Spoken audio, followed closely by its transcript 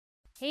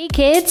Hey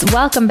kids,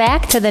 welcome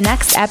back to the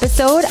next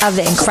episode of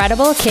the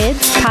Incredible Kids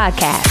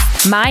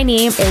Podcast. My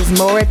name is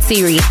Mora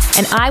Tsiri,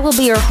 and I will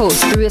be your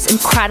host through this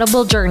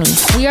incredible journey.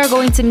 We are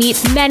going to meet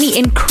many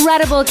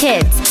incredible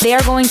kids. They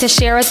are going to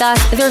share with us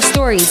their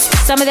stories.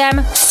 Some of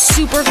them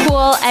super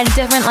cool and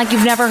different like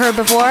you've never heard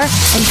before,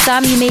 and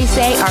some you may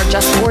say are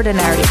just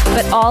ordinary,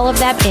 but all of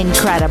them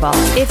incredible.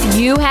 If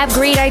you have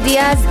great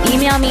ideas,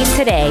 email me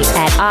today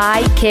at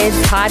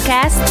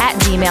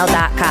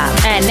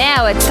ikidspodcast@gmail.com. And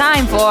now it's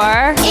time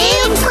for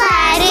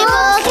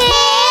Incredible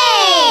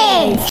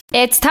Kids!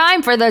 It's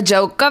time for the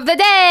joke of the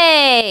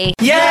day!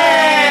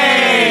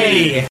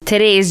 Yay!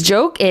 Today's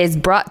joke is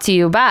brought to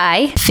you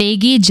by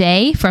Faggy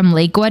J from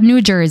Lakewood, New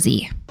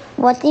Jersey.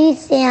 What do you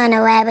say on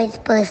a rabbit's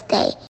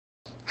birthday?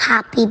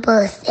 Happy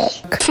birthday.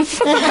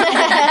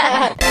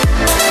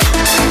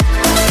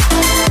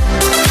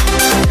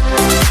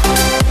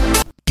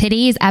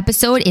 Today's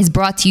episode is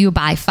brought to you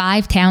by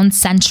Five Towns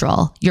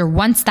Central, your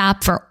one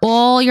stop for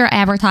all your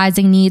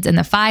advertising needs in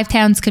the Five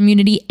Towns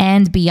community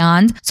and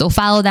beyond. So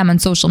follow them on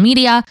social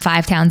media,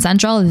 Five Towns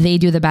Central. They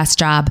do the best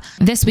job.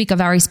 This week, a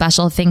very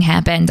special thing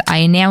happened. I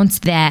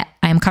announced that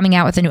I'm coming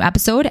out with a new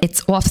episode.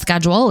 It's off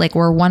schedule, like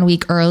we're 1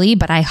 week early,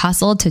 but I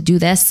hustled to do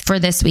this for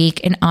this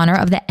week in honor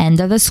of the end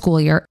of the school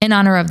year, in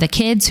honor of the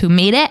kids who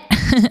made it.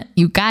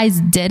 You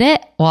guys did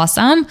it.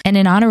 Awesome. And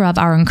in honor of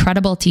our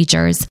incredible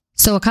teachers.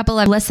 So a couple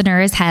of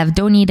listeners have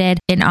donated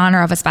in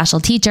honor of a special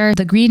teacher.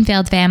 The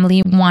Greenfield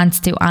family wants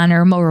to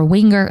honor Maura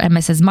Winger and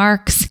Mrs.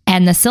 Marks,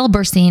 and the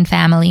Silberstein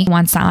family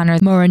wants to honor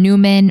Maura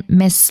Newman,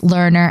 Miss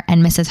Lerner,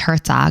 and Mrs.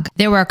 Herzog.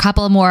 There were a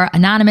couple more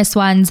anonymous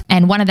ones,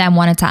 and one of them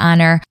wanted to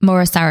honor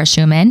Maura Sarah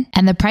Schumann,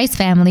 and the Price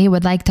family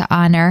would like to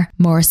honor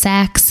Maura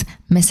Sachs,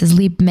 Mrs.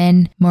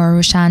 Liebman, Maura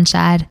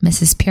Rushanshad,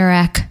 Mrs.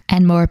 Purek,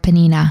 and Maura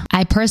Panina.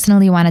 I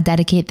personally want to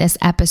dedicate this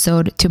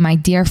episode to my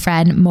dear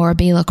friend Maura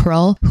Bela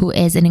Kroll, who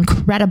is an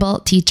incredible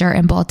teacher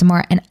in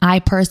Baltimore, and I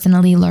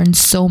personally learned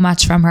so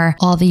much from her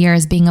all the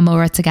years being a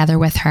Maura together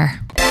with her.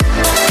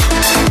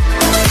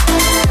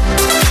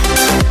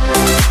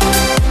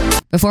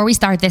 Before we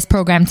start this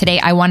program today,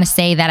 I want to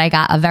say that I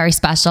got a very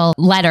special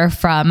letter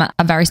from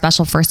a very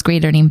special first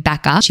grader named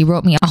Becca. She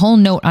wrote me a whole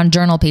note on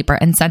journal paper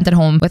and sent it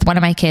home with one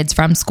of my kids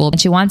from school.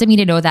 And she wanted me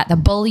to know that the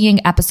bullying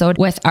episode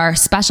with our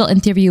special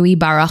interviewee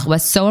Baruch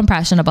was so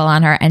impressionable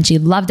on her, and she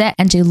loved it.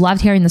 And she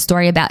loved hearing the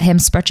story about him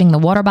spritching the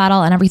water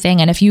bottle and everything.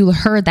 And if you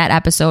heard that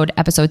episode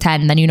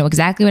 10, then you know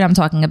exactly what I'm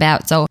talking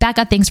about. So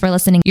Becca, thanks for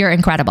listening. You're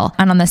incredible.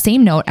 And on the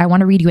same note, I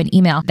want to read you an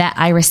email that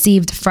I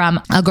received from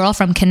a girl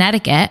from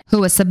Connecticut who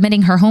was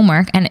submitting her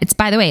homework. And it's,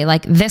 by the way,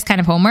 like this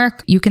kind of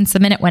homework, you can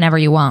submit it whenever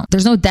you want.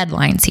 There's no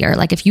deadlines here.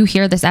 Like if you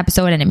hear this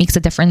episode and it makes a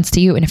difference to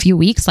you in a few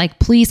weeks, like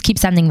please keep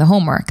sending the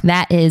homework.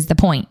 That is the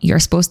point. You're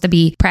supposed to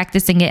be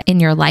practicing it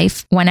in your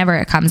life whenever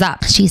it comes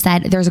up. She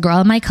said, there's a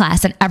girl in my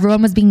class and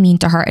everyone was being mean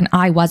to her and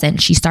I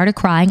wasn't. She started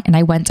crying and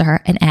I went to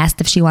her and asked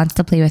if she wants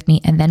to play with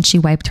me. And then she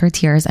wiped her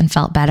tears and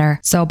felt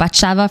better. So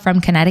Batsheva from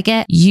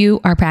Connecticut,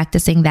 you are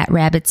practicing that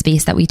rabbit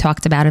space that we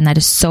talked about. And that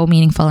is so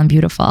meaningful and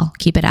beautiful.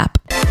 Keep it up.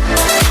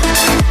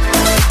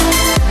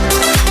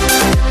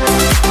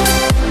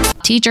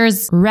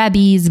 Teachers,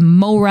 Rebbes,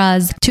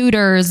 Moras,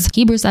 tutors,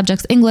 Hebrew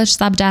subjects, English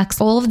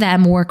subjects, all of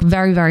them work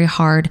very, very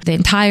hard the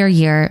entire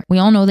year. We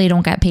all know they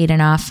don't get paid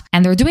enough.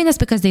 And they're doing this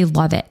because they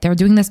love it. They're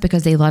doing this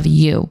because they love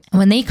you.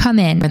 When they come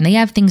in, when they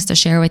have things to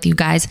share with you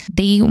guys,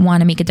 they want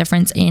to make a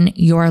difference in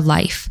your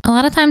life. A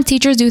lot of times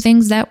teachers do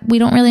things that we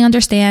don't really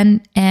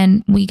understand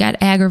and we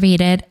get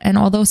aggravated, and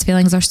all those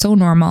feelings are so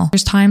normal.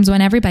 There's times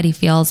when everybody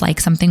feels like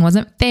something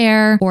wasn't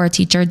fair or a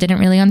teacher didn't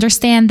really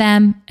understand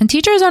them. And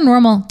teachers are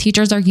normal.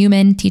 Teachers are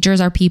human.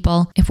 Teachers are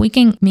people. If we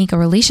can make a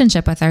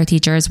relationship with our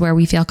teachers where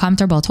we feel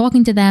comfortable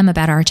talking to them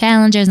about our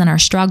challenges and our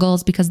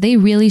struggles, because they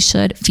really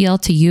should feel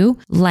to you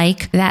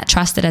like that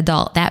trusted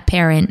adult, that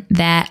parent,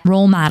 that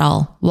role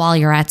model while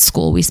you're at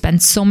school. We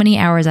spend so many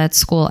hours at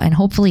school, and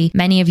hopefully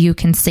many of you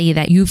can say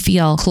that you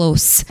feel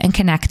close and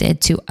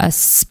connected to a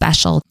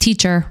special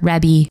teacher,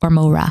 Rebbe, or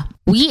Mora.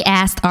 We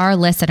asked our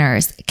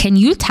listeners, can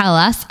you tell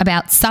us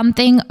about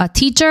something a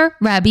teacher,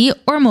 Rebbe,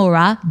 or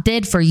Mora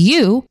did for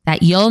you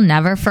that you'll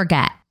never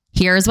forget?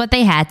 Here's what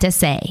they had to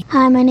say.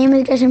 Hi, my name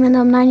is Geshem and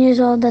I'm 9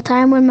 years old. The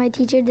time when my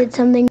teacher did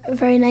something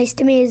very nice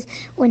to me is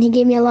when he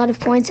gave me a lot of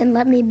points and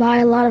let me buy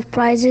a lot of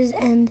prizes,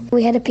 and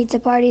we had a pizza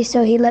party,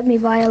 so he let me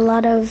buy a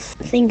lot of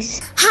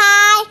things.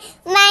 Hi,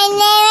 my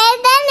name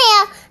is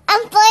Daniel.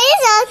 I'm 4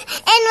 years old,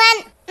 and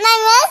when my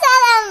mother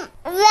said I'm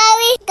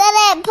very good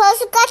at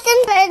postal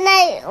questions, and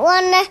I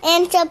want to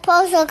answer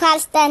postal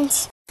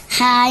questions.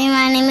 Hi,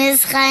 my name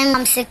is Chaim.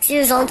 I'm 6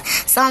 years old.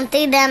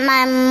 Something that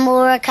my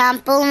mother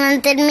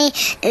complimented me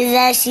is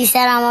that she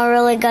said I'm a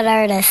really good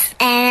artist,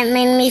 and it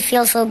made me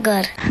feel so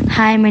good.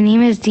 Hi, my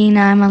name is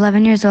Dina. I'm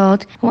 11 years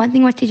old. One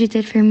thing my teacher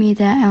did for me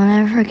that I'll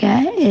never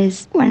forget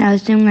is when I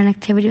was doing an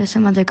activity with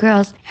some other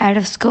girls out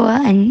of school,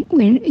 and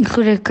we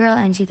included a girl,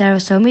 and she thought it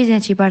was so amazing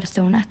that she brought us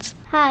donuts.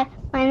 Hi,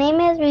 my name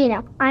is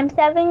Rita. I'm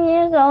 7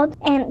 years old,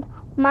 and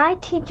my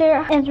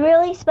teacher is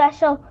really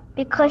special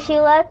because she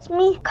lets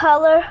me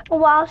color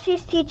while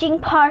she's teaching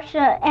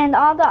Parsha, and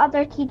all the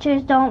other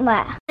teachers don't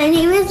laugh. My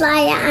name is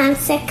Laya. I'm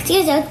 6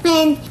 years old.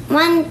 And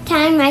one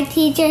time my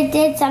teacher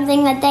did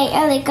something a day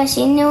early because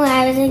she knew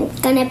I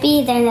wasn't going to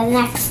be there the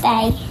next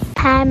day.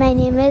 Hi, my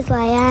name is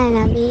Laya and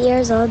I'm 8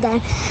 years old,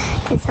 and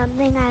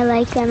something I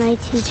like that my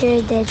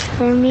teacher did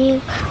for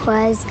me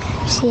was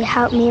she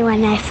helped me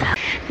when I fell.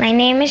 My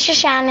name is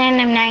Shoshana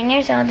and I'm 9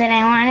 years old, and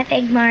I want to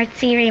thank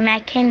Mortziri, my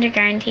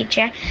kindergarten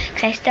teacher,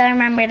 because I still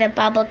remember the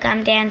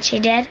bubblegum dance she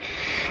did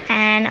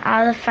and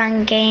all the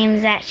fun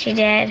games that she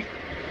did.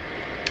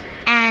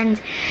 And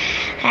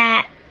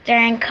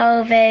during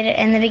COVID,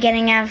 in the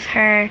beginning of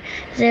her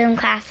Zoom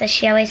classes,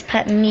 she always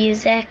put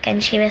music,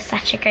 and she was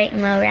such a great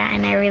Mora,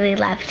 and I really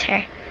loved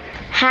her.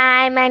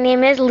 Hi, my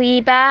name is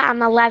Liba.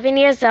 I'm 11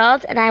 years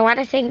old, and I want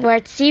to thank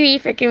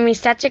Mortziri for giving me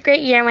such a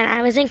great year when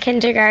I was in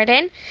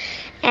kindergarten.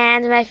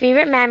 And my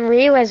favorite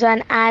memory was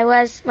when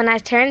I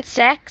turned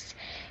 6,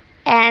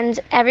 and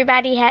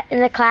everybody in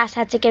the class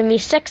had to give me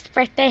 6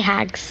 birthday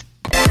hugs.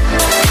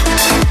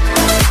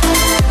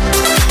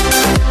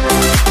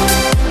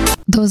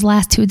 Those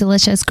last two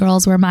delicious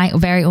girls were my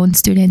very own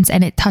students,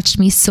 and it touched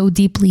me so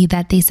deeply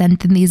that they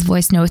sent in these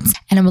voice notes,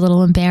 and I'm a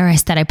little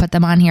embarrassed that I put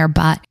them on here,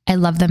 but I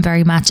love them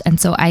very much, and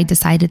so I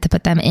decided to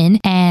put them in.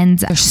 And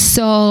there's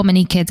so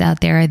many kids out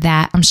there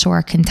that I'm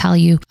sure can tell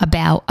you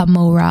about a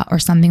Mora or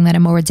something that a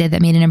Mora did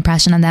that made an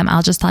impression on them.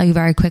 I'll just tell you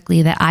very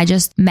quickly that I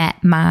just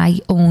met my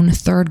own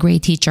 3rd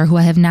grade teacher who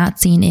I have not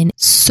seen in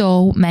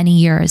so many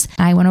years.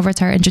 I went over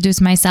to her,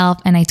 introduced myself,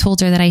 and I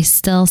told her that I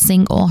still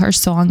sing all her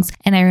songs,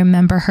 and I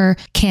remember her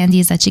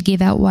candies that she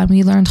gave out when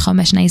we learned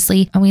Chumash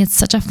nicely, and we had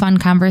such a fun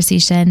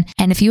conversation.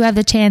 And if you have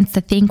the chance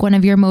to thank one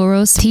of your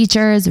Moros,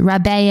 teachers,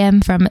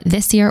 Rabbeim from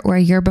this year or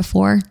a year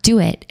before, do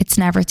it. It's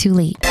never too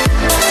late.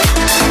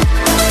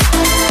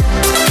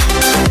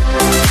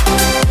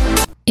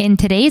 In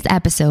today's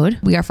episode,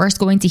 we are first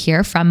going to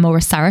hear from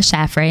Mora Sarah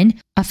Shafran,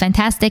 a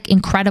fantastic,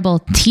 incredible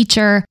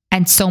teacher,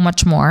 and so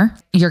much more.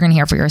 You're going to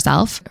hear for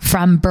yourself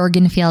from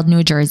Bergenfield,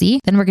 New Jersey.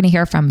 Then we're going to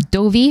hear from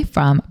Dovi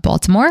from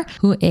Baltimore,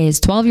 who is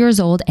 12 years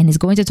old and is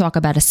going to talk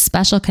about a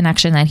special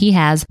connection that he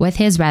has with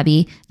his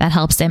Rebbe that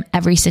helps him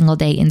every single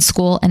day in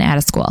school and out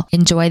of school.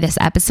 Enjoy this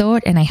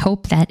episode, and I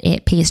hope that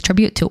it pays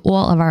tribute to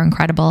all of our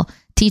incredible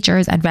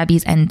teachers and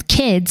Rebbes and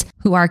kids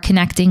who are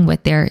connecting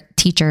with their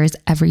teachers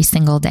every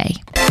single day.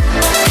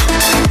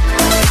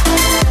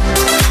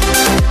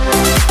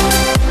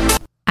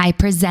 I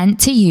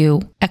present to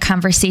you a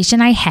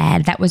conversation I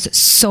had that was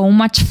so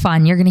much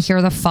fun. You're going to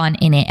hear the fun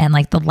in it and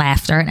like the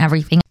laughter and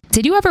everything.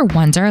 Did you ever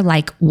wonder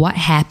like what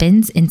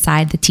happens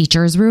inside the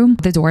teacher's room?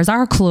 The doors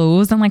are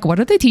closed and like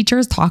what are the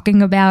teachers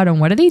talking about and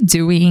what are they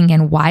doing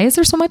and why is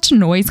there so much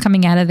noise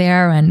coming out of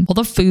there and all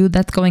the food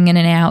that's going in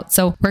and out?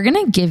 So we're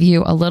going to give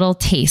you a little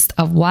taste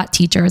of what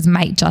teachers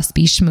might just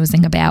be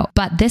schmoozing about.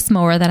 But this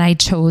Mora that I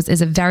chose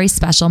is a very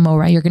special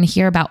Mora. You're going to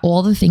hear about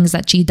all the things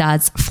that she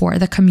does for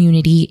the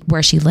community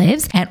where she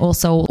lives and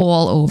also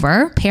all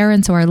over.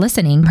 Parents who are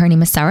listening, her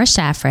name is Sarah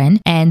Shafran,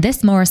 and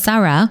this Mora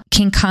Sarah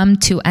can come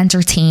to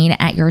entertain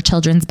at your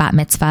children's bat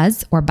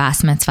mitzvahs or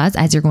bas mitzvahs,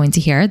 as you're going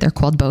to hear. They're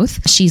called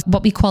both. She's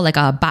what we call like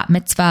a bat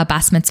mitzvah,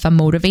 bas mitzvah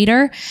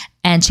motivator.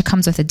 And she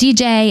comes with a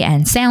DJ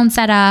and sound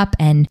setup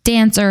and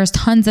dancers,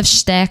 tons of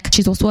shtick.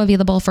 She's also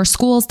available for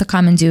schools to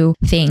come and do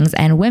things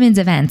and women's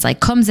events like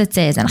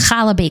kumsitzes and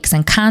challah bakes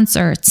and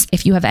concerts.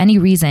 If you have any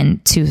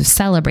reason to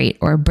celebrate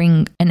or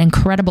bring an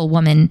incredible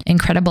woman,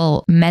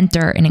 incredible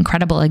mentor, an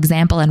incredible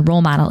example and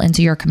role model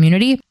into your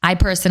community, I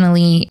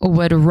personally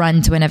would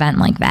run to an event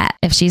like that.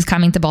 If she's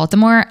coming to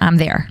Baltimore, I'm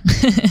there.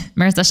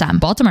 Mirza Sham,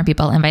 Baltimore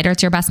people, invite her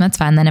to your bas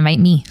mitzvah and then invite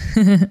me.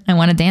 I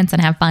want to dance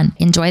and have fun.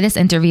 Enjoy this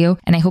interview,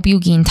 and I hope you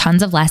gain tons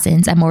of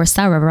lessons. And Mora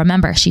Sarah,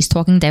 remember, she's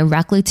talking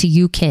directly to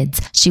you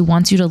kids. She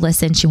wants you to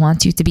listen. She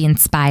wants you to be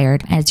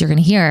inspired. As you're going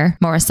to hear,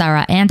 Mora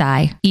Sarah and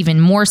I, even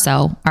more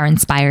so, are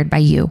inspired by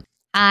you.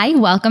 Hi,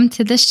 welcome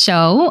to the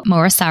show,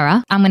 Mora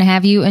Sarah. I'm going to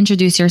have you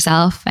introduce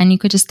yourself, and you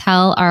could just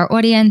tell our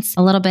audience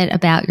a little bit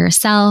about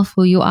yourself,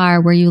 who you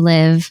are, where you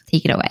live.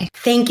 Take it away.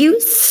 Thank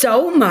you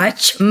so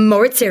much,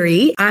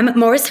 Mortziri. I'm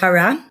Mora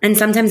Sarah, and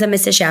sometimes I'm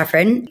Mrs.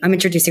 Shafran. I'm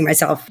introducing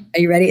myself.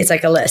 Are you ready? It's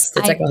like a list.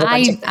 It's like a whole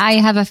bunch of I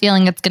have a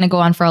feeling it's going to go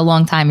on for a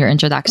long time, your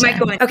introduction. Might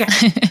go on.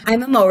 Okay.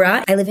 I'm a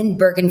Mora. I live in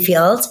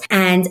Bergenfield,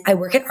 and I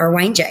work at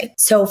RYJ.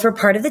 So for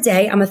part of the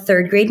day, I'm a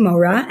 3rd grade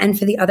Mora, and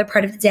for the other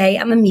part of the day,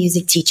 I'm a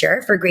music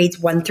teacher for grades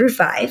 1 through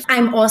 5.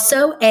 I'm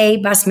also a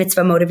bas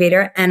mitzvah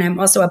motivator, and I'm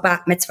also a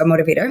bat mitzvah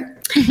motivator.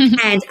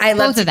 And I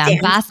love both of them,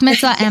 dance. bas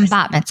mitzvah and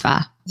bat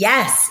mitzvah.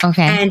 Yes.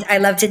 Okay. And I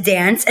love to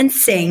dance and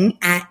sing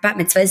at bat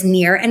mitzvahs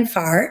near and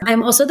far.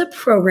 I'm also the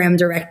program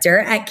director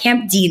at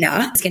Camp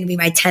Dina. It's going to be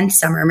my 10th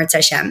summer, Mitzvah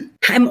Hashem.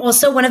 I'm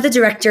also one of the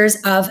directors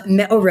of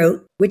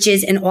Me'orot, which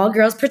is an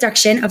all-girls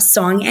production of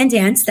song and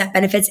dance that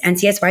benefits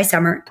NCSY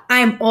Summer. I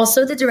am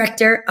also the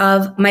director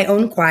of my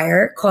own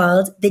choir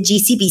called the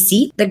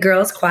GCBC, the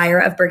Girls Choir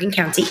of Bergen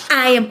County.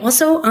 I am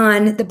also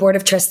on the board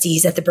of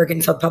trustees at the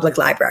Bergenfield Public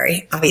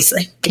Library,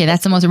 obviously. Okay,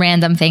 that's the most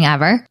random thing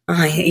ever.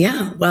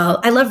 Yeah, well,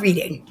 I love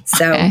reading.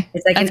 So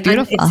it's like that's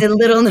beautiful. It's a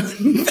little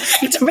known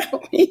fact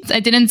about me. I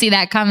didn't see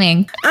that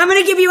coming. I'm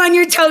going to keep you on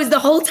your toes the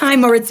whole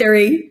time,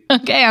 Moritzuri.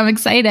 Okay, I'm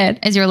excited.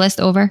 Is your list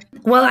over?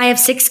 Well, I have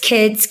 6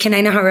 kids,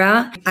 Kenai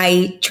Nahara.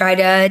 I try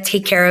to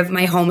take care of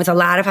my home with a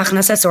lot of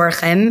hachnasas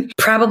orchim.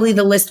 Probably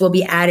the list will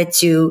be added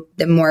to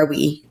the more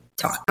we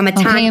talk. I'm a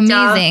Okay,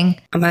 amazing.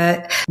 I'm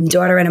a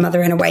daughter and a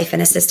mother and a wife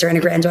and a sister and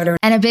a granddaughter.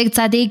 And a big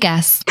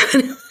tzaddikas.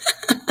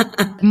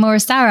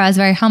 Morasara is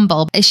very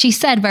humble. She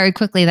said very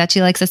quickly that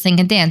she likes to sing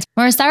and dance.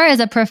 Morasara is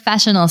a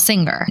professional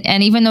singer.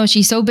 And even though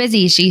she's so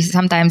busy, she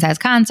sometimes has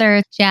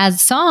concerts. She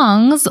has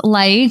songs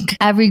like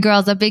Every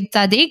Girl's a Big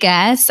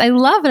Tzaddikas. I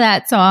love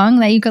that song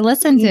that you could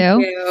listen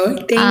to.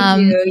 Thank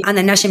you. On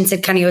the Nashim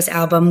Tzidkanios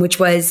album, which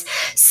was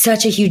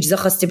such a huge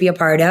zechus to be a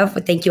part of.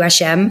 But thank you,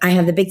 Hashem. I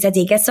have the Big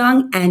Tzaddikas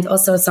song and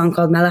also a song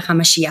called Melech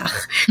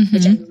HaMashiach,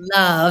 which I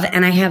love.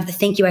 And I have the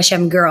Thank You,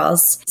 Hashem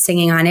girls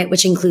singing on it,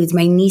 which includes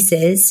my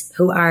nieces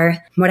who are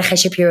Mordechai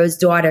Shapiro's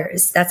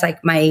daughters. That's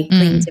like my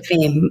claim to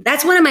fame.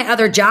 That's one of my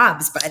other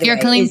jobs, by the way. Your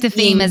claim to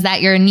fame is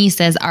that your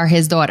nieces are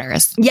his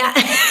daughters. Yeah.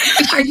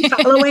 Are you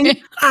following?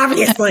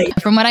 Obviously.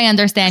 From what I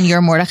understand,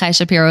 you're Mordechai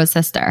Shapiro's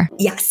sister.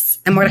 Yes.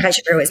 And Mordechai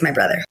Shapiro is my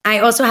brother. I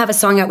also have a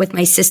song out with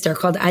my sister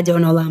called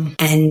Adon Olam,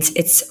 and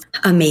it's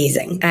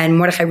amazing. And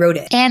Mordechai wrote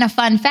it. And a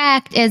fun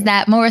fact is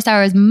that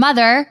Morasara's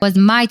mother was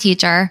my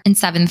teacher in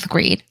 7th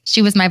grade.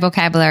 She was my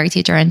vocabulary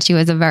teacher, and she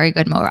was a very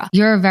good Mora.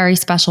 You're a very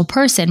special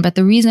person, but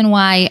the reason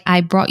why I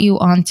brought you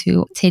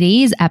onto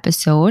today's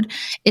episode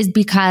is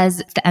because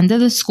it's the end of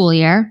the school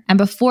year, and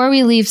before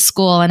we leave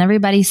school and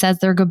everybody says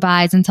their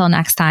goodbyes until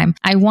next time,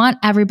 I want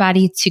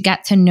everybody to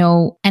get to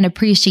know and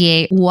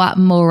appreciate what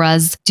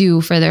Moras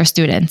do for their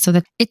students. So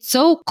that it's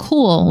so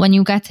cool when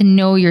you get to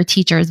know your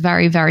teachers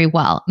very, very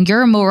well.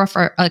 You're a Mora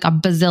for like a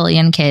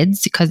bazillion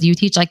kids because you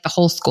teach like the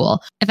whole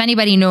school. If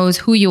anybody knows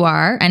who you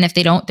are, and if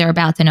they don't, they're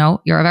about to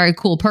know, you're a very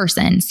cool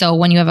person. So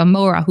when you have a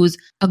Mora who's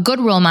a good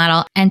role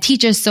model and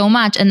teaches so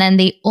much, and then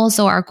they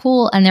also are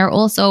cool and they're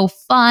also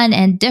fun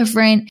and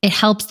different, it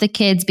helps the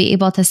kids be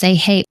able to say,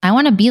 hey, I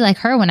want to be like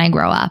her when I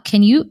grow up.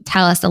 Can you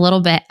tell us a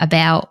little bit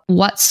about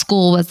what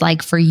school was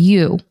like for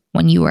you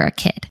when you were a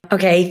kid?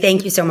 Okay,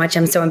 thank you so much.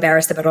 I'm so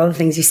embarrassed about all the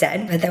things you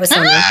said, but that was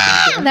so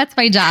nice. That's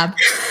my job.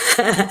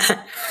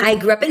 I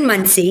grew up in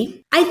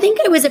Muncie. I think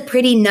I was a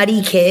pretty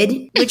nutty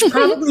kid, which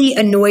probably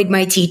annoyed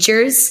my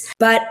teachers,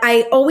 but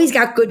I always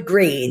got good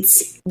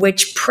grades,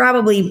 which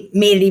probably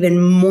made it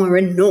even more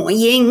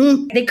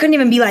annoying. They couldn't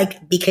even be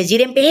like, because you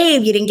didn't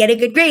behave, you didn't get a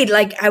good grade.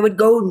 Like I would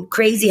go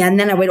crazy and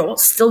then I would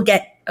still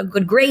get a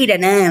good grade.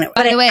 And then,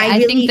 by the way,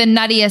 I think the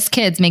nuttiest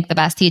kids make the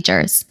best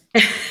teachers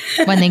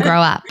when they grow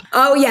up.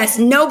 Oh yes.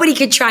 Nobody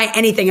could try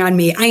anything on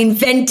me. I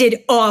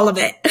invented all of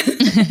it.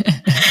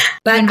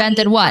 But you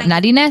invented what?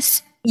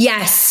 Nuttiness?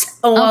 Yes.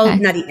 All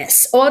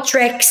nuttiness. All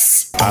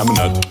tricks. I'm a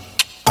nut.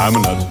 I'm a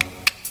nut.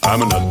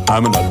 I'm a nut.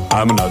 I'm a nut.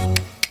 I'm a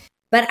nut.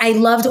 But I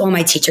loved all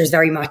my teachers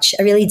very much.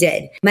 I really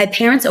did. My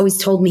parents always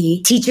told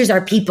me teachers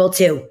are people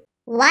too.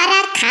 What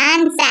a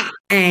concept.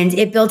 And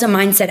it built a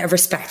mindset of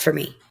respect for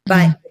me.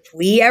 But if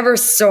we ever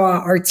saw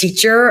our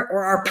teacher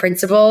or our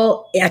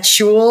principal at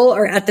shul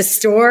or at the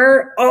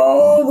store,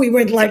 we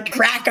would like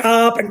crack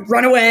up and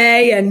run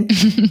away and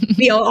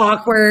feel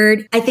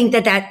awkward. I think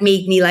that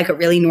made me like a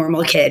really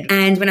normal kid.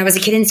 And when I was a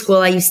kid in school,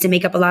 I used to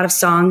make up a lot of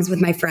songs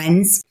with my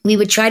friends. We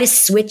would try to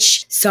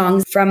switch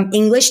songs from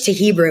English to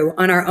Hebrew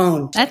on our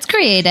own. That's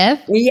creative.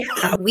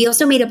 Yeah. We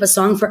also made up a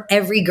song for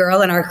every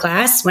girl in our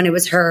class when it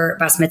was her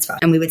bas mitzvah.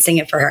 And we would sing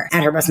it for her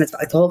at her bas mitzvah.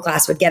 Like the whole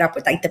class would get up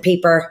with like the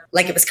paper,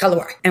 like it was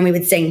color, and we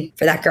would sing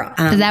for that girl.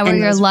 Is that where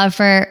your love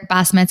for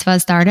bas mitzvah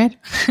started?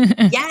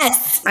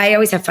 Yes. I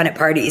always have fun at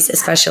parties,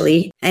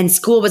 especially. And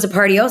school was a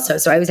party also.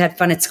 So I always had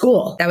fun at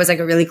school. That was like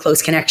a really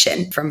close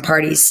connection from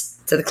parties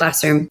to the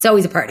classroom. It's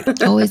always a party.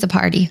 Always a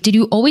party. Did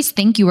you always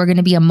think you were going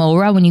to be a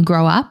Mora when you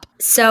grow up?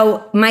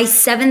 So my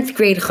 7th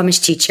grade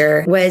Chumash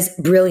teacher was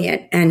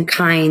brilliant and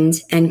kind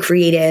and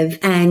creative,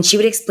 and she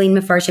would explain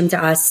Mefarshim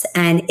to us,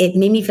 and it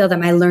made me feel that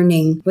my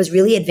learning was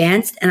really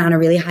advanced and on a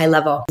really high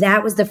level.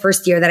 That was the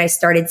first year that I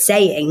started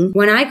saying,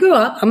 when I grow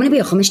up, I'm going to be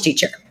a Chumash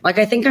teacher. Like,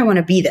 I think I want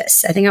to be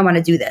this. I think I want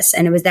to do this.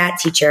 And it was that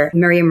teacher,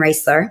 Miriam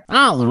Reisler.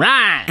 All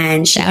right.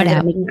 And she ended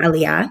up making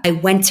Aliyah. I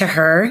went to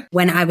her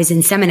when I was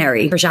in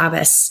seminary for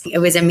Shabbos. It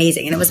was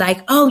amazing. And it was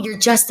like, oh, you're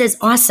just as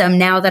awesome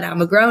now that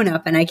I'm a grown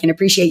up and I can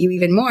appreciate you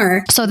even more.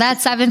 more. So that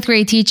 7th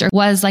grade teacher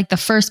was like the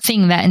first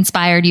thing that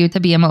inspired you to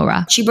be a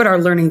Mora. She brought our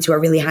learning to a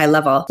really high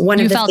level.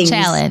 You felt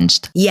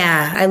challenged.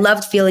 Yeah, I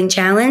loved feeling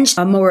challenged.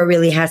 A Mora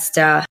really has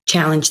to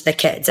challenge the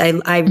kids.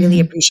 I really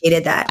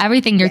appreciated that.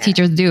 Everything your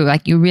teachers do,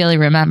 like you really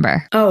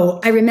remember. Oh,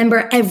 I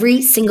remember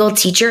every single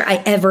teacher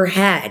I ever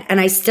had. And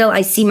I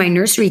see my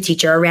nursery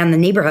teacher around the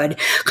neighborhood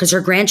because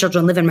her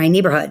grandchildren live in my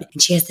neighborhood.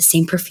 And she has the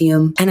same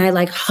perfume. And I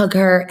like hug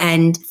her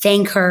and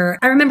thank her.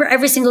 I remember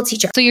every single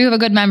teacher. So you have a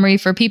good memory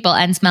for people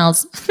and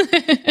smells.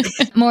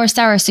 More,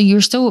 Sarah, so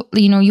you're still,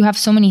 you have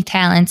so many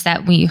talents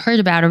that we heard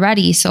about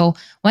already. So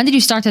when did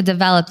you start to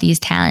develop these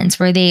talents?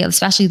 Were they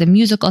especially the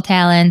musical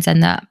talents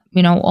and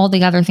all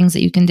the other things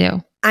that you can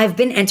do? I've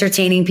been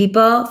entertaining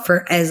people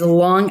for as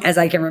long as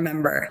I can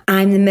remember.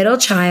 I'm the middle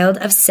child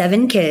of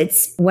 7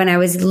 kids. When I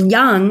was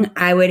young,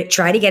 I would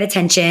try to get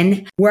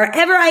attention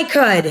wherever I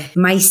could.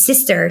 My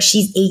sister,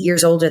 she's 8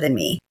 years older than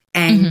me.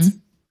 And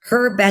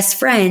her best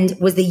friend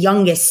was the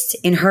youngest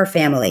in her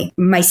family.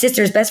 My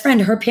sister's best friend,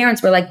 her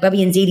parents were like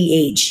Bubby and Zadie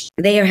age.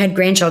 They had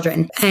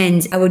grandchildren.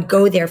 And I would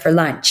go there for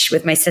lunch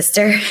with my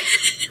sister.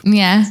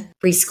 Yeah.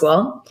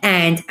 Preschool.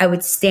 And I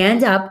would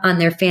stand up on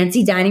their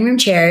fancy dining room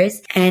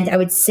chairs and I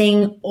would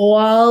sing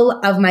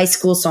all of my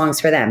school songs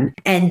for them.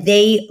 And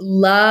they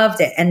loved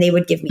it. And they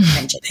would give me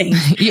attention.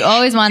 You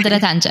always wanted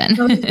attention.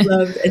 I always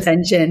loved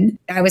attention.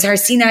 I was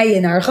Harsina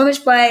in our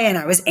Chumash play and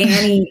I was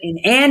Annie in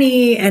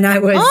Annie. And I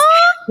was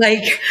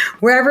like,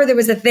 wherever there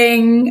was a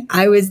thing,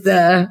 I was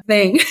the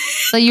thing.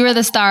 So you were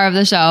the star of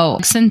the show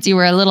since you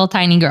were a little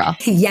tiny girl.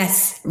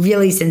 Yes,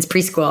 really since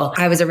preschool.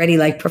 I was already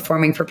like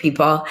performing for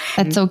people.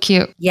 That's so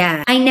cute. Yeah.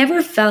 I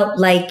never felt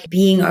like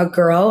being a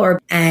girl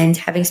and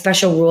having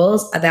special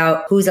rules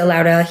about who's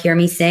allowed to hear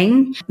me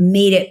sing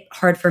made it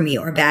hard for me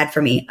or bad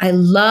for me. I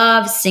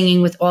love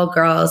singing with all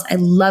girls. I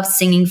love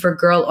singing for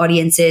girl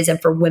audiences and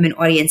for women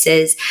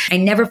audiences. I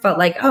never felt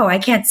like, oh, I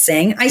can't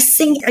sing. I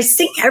sing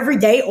every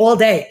day, all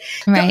day.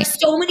 Right. There's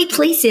so many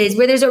places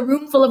where there's a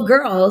room full of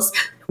girls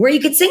where you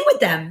could sing with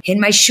them. In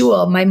my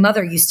shul, my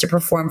mother used to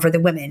perform for the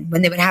women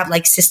when they would have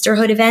like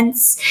sisterhood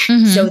events.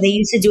 So they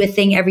used to do a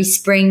thing every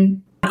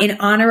spring in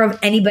honor of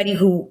anybody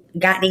who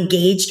got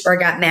engaged or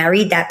got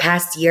married that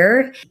past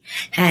year.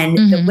 And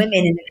the women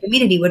in the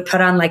community would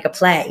put on like a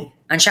play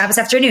on Shabbos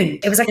afternoon.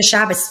 It was like a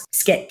Shabbos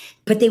skit,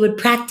 but they would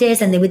practice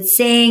and they would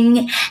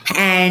sing.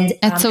 And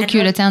that's so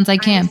cute. It sounds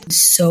like camp.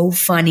 So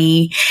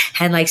funny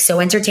and like so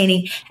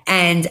entertaining.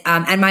 And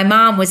my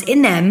mom was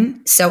in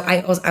them. So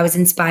I was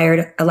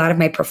inspired. A lot of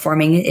my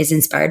performing is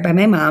inspired by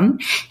my mom.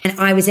 And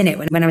I was in it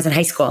when I was in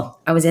high school.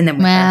 I was in them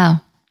with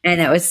her. And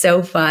that was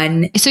so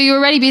fun. So you were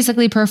already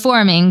basically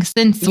performing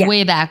since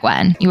way back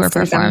when you were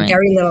performing. I'm a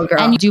very little girl.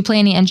 And do you play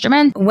any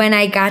instrument? When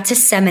I got to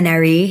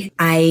seminary,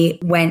 I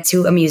went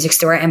to a music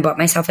store and bought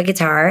myself a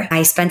guitar.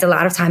 I spent a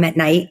lot of time at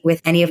night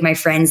with any of my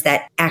friends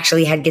that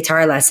actually had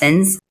guitar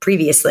lessons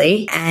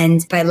previously.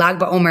 And by Lag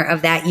BaOmer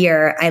of that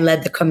year, I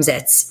led the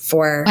kumsitz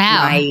for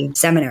my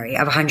seminary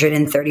of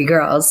 130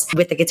 girls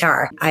with the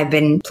guitar. I've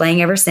been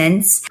playing ever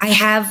since. I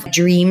have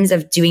dreams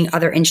of doing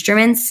other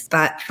instruments,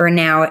 but for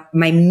now,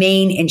 my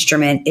main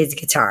instrument is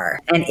guitar.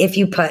 And if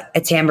you put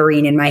a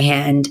tambourine in my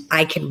hand,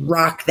 I can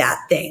rock that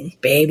thing,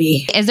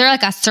 baby. Is there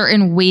like a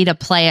certain way to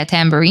play a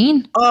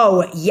tambourine?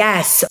 Oh,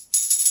 yes.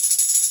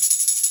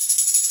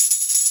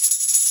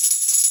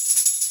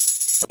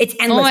 It's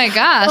endless. Oh my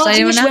gosh. All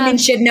Jewish women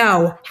should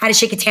know how to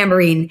shake a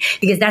tambourine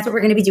because that's what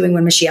we're going to be doing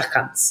when Mashiach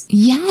comes.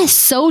 Yes,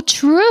 so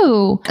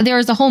true.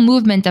 There's a whole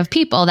movement of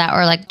people that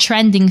are like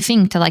trending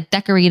thing to like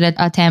decorate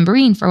a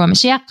tambourine for when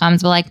Mashiach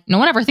comes. But like no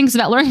one ever thinks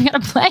about learning how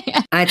to play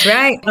it. That's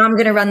right. I'm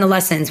going to run the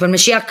lessons. When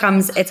Mashiach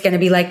comes, it's going to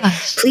be like,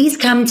 please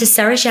come to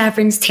Sarah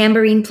Shafran's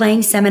tambourine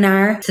playing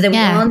seminar so that we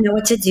all know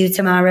what to do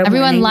tomorrow.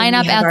 Everyone line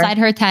up outside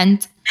her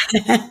tent.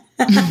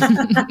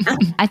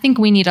 I think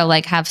we need to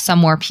like have some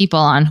more people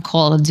on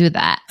call to do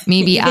that.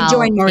 Maybe I'll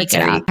take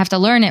it up. I have to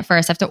learn it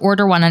first. I have to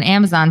order one on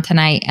Amazon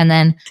tonight, and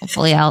then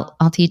hopefully I'll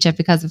teach it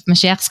because if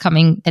Mashiach's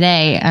coming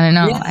today, I don't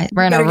know.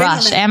 We're in a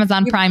rush.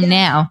 Amazon Prime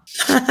now.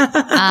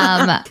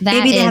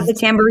 Maybe they have the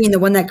tambourine, the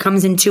one that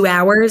comes in 2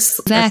 hours.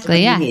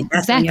 Exactly. Yeah.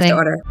 That's exactly. when you have to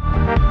order.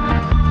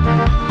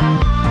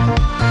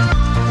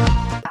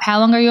 How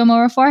long are you a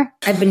Mora for?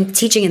 I've been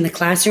teaching in the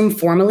classroom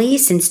formally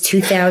since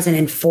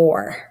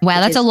 2004.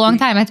 Wow, that's a long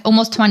time. That's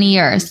almost 20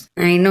 years.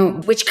 I know,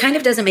 which kind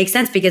of doesn't make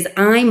sense because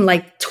I'm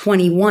like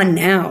 21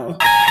 now.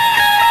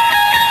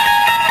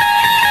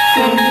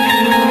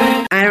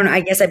 I don't know.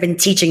 I guess I've been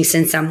teaching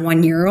since I'm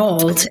 1 year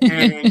old,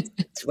 and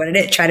it's what it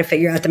is. Try to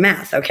figure out the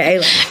math, okay?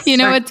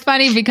 It's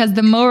funny because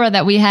the Mora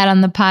that we had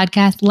on the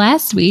podcast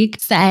last week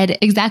said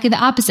exactly the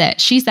opposite.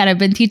 She said, I've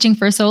been teaching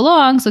for so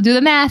long, so do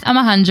the math. I'm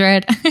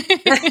 100.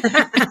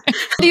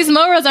 These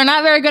Moras are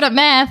not very good at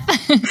math.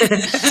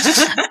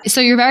 So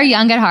you're very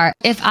young at heart.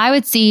 If I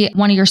would see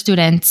one of your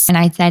students and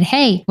I said,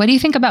 hey, what do you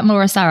think about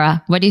Mora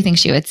Sarah? What do you think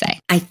she would say?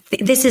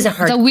 This is a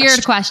hard It's a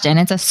weird question.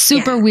 It's a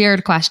super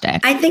weird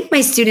question. I think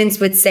my students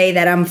would say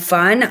that I'm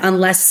fun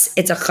unless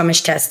it's a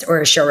Chumash test or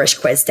a Shorish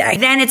quiz day.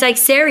 Then it's like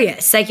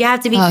serious. Like you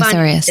have to be fun.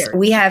 Serious.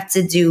 We have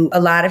to do a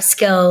lot of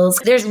skills.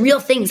 There's real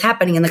things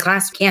happening in the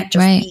class. It can't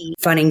just be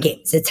fun and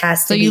games. It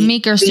has to be. So you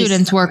make your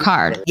students work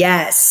hard.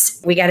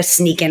 Yes. We got to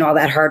sneak in all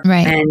that hard.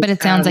 Right. But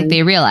it sounds like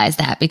they realize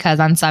that, because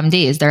on some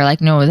days they're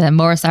like, no, the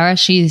more Sarah,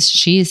 she's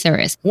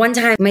serious. One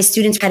time my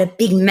students had a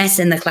big mess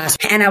in the class.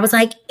 And I was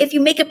like, if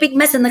you make a big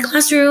mess in the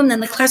classroom, then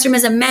the classroom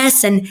is a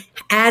mess. And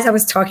as I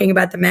was talking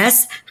about the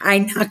mess, I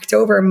knocked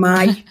over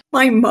my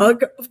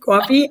mug of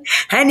coffee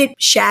and it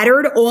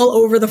shattered all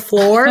over the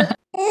floor.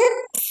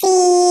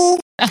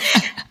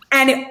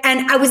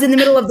 And I was in the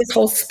middle of this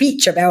whole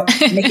speech about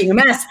making a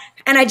mess.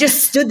 And I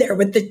just stood there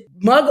with the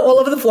mug all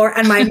over the floor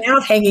and my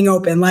mouth hanging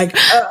open. Like,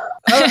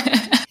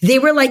 they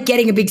were like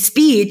getting a big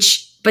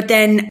speech, but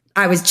then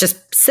I was just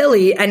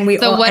silly. And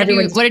what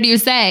did you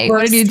say?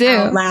 What did you do?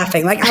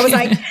 Laughing. Like, I was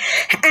like,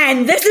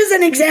 and this is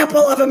an example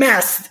of a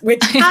mess,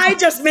 which I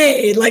just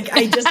made. Like,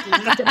 I just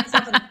laughed at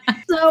myself.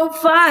 So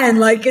fun.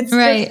 Like, it's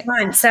just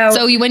fun.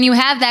 So when you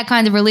have that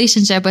kind of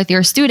relationship with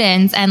your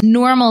students and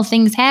normal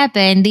things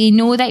happen, they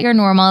know that you're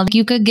normal.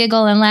 You could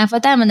giggle and laugh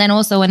with them. And then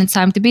also when it's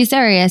time to be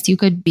serious, you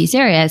could be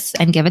serious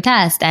and give a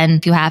test. And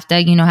if you have to,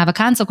 have a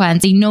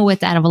consequence, you know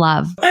it's out of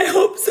love. I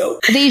hope so.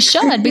 They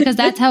should, because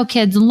that's how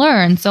kids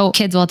learn. So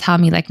kids will tell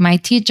me like, my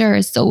teacher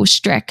is so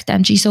strict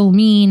and she's so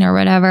mean or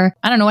whatever.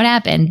 I don't know what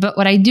happened. But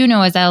what I do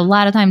know is that a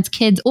lot of times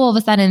kids all of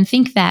a sudden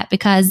think that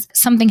because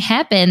something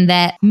happened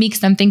that makes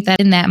them think that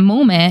in that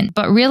moment.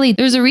 But really,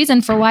 there's a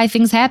reason for why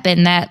things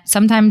happen that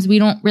sometimes we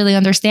don't really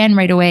understand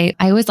right away.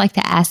 I always like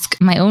to ask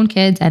my own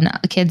kids and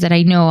kids that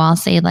I know, I'll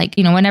say like,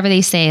 whenever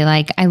they say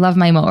like, I love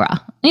my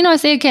Mora. I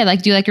say a kid,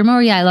 like, do you like your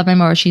Mora? Yeah, I love my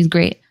Mora. She's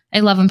great.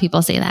 I love when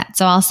people say that.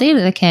 So I'll say to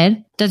the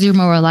kid, does your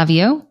Mora love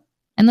you?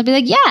 And they'll be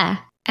like, yeah.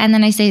 And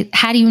then I say,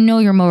 how do you know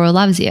your Mora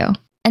loves you?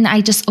 And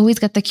I just always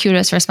get the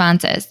cutest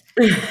responses.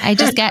 I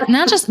just get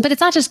but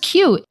it's not just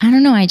cute. I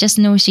don't know. I just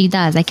know she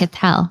does. I could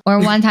tell. Or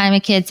one time a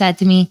kid said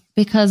to me,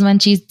 because when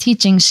she's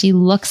teaching, she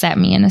looks at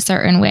me in a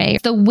certain way.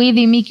 The way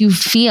they make you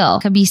feel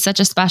could be such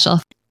a special.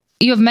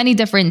 You have many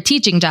different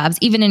teaching jobs,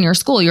 even in your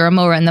school. You're a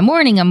Mora in the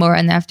morning, a Mora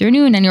in the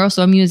afternoon, and you're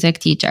also a music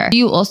teacher. Do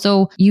you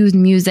also use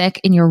music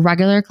in your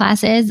regular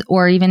classes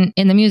or even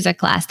in the music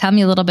class? Tell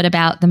me a little bit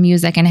about the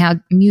music and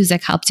how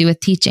music helps you with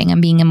teaching and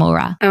being a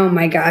Mora. Oh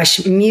my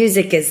gosh.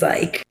 Music is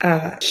like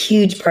a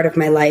huge part of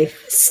my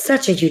life.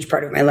 Such a huge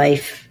part of my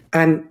life.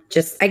 I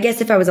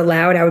guess if I was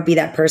allowed, I would be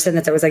that person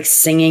that's always like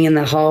singing in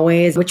the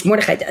hallways, which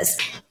Mordechai does.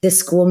 The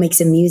school makes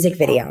a music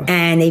video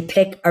and they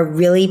pick a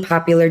really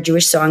popular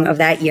Jewish song of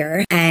that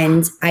year.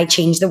 And I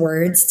changed the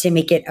words to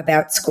make it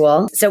about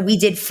school. So we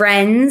did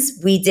Friends.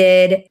 We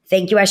did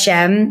Thank You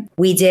Hashem.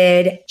 We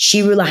did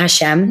Shiru La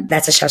Hashem.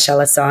 That's a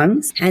Shashala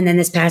song. And then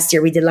this past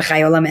year we did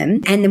L'chai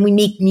Olamim. And then we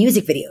make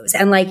music videos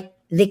and like,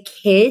 the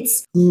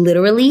kids,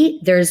 literally,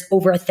 there's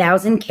over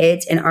 1,000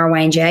 kids in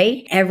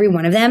RYNJ. Every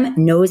one of them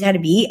knows how to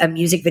be a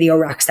music video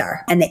rock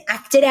star. And they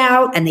act it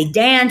out and they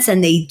dance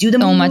and they do the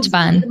so much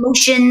fun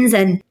motions.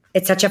 And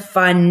it's such a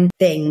fun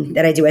thing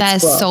that I do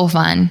at school. That's so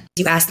fun.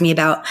 You asked me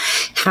about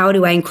how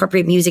do I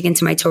incorporate music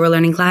into my Torah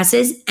learning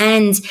classes?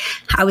 And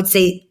I would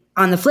say,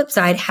 on the flip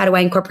side, how do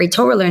I incorporate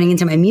Torah learning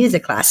into my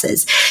music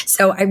classes?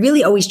 So I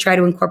really always try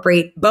to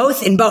incorporate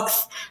both in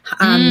both.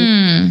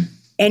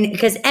 And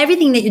because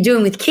everything that you're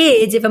doing with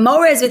kids, if a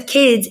Mora is with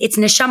kids, it's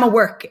neshama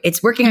work.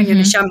 It's working on your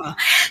neshama.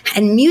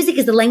 And music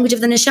is the language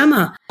of the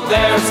neshama.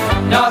 There's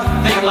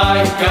nothing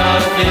like a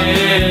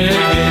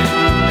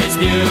niggun. It's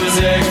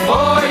music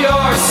for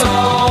your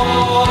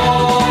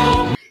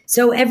soul.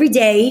 So every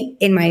day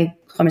in my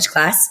Chumash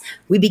class,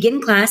 we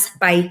begin class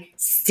by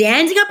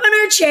standing up on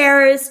our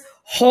chairs,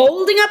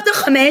 holding up the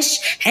Chumash,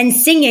 and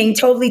singing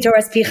Tov Li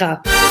Toras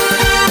Picha.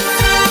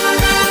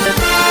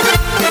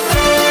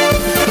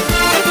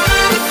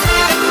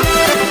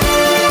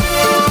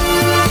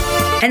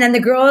 And then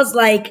the girls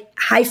like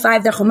high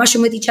five the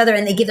Chumashim with each other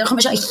and they give the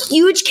Chumash a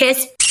huge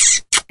kiss.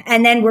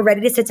 And then we're ready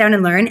to sit down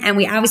and learn. And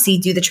we obviously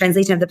do the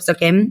translation of the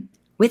Psukim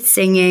with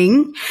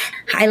singing.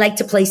 I like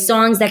to play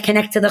songs that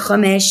connect to the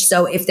Chumash.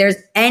 So if there's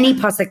any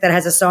pasuk that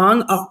has a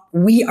song,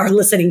 we are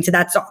listening to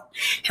that song.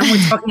 And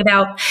we're talking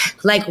about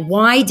like,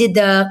 why did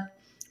the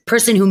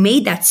person who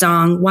made that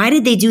song, why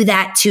did they do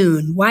that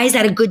tune? Why is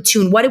that a good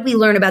tune? What did we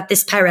learn about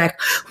this Perek?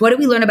 What did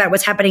we learn about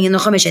what's happening in the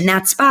Chumash in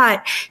that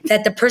spot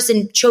that the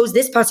person chose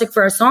this pasuk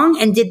for a song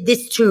and did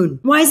this tune?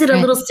 Why is it a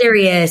little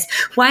serious?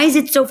 Why is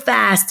it so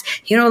fast?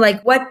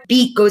 Like what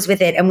beat goes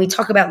with it? And we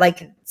talk about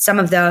like some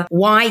of the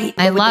why.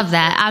 I love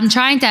that. I'm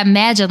trying to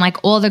imagine like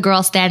all the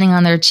girls standing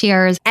on their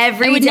chairs.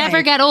 It would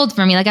never get old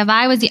for me. Like if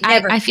I was,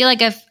 I feel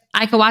like if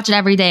I could watch it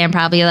every day and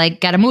probably like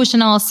get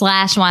emotional /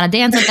 want to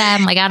dance with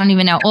them. Like I don't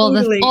even know all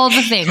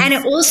the things. And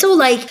it also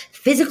like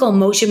physical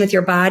motion with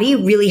your body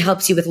really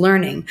helps you with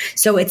learning.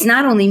 So it's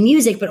not only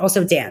music, but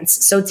also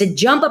dance. So to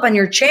jump up on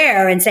your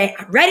chair and say,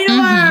 I'm ready to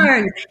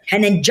learn,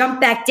 and then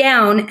jump back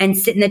down and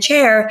sit in the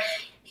chair,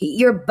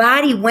 your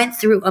body went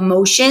through a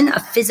motion, a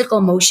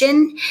physical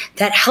motion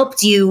that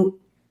helped you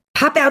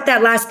pop out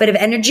that last bit of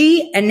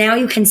energy, and now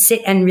you can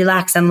sit and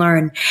relax and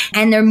learn.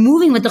 And they're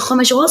moving with the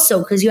Chumash also,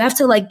 because you have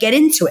to like get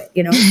into it,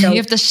 you know. So you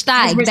have to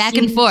steig back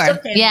and forth.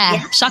 Yeah,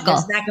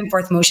 shuckle. Back and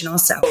forth motion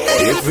also.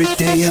 Every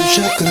day I'm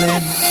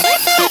shuckling.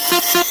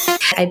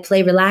 I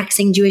play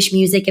relaxing Jewish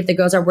music if the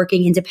girls are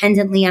working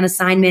independently on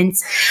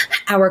assignments.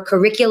 Our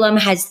curriculum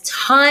has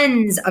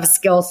tons of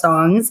skill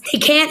songs. They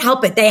can't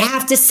help it. They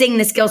have to sing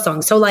the skill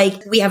song. So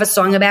like we have a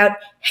song about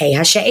Hey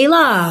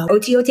Hasha'ela,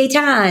 Oti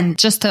Otetan.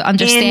 Just to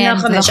understand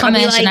the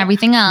Chumash and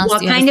everything else.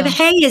 What kind of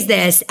hey is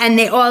this? And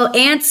they all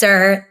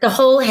answer the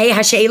whole Hey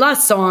Hasha'ela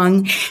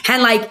song,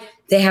 and like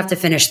they have to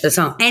finish the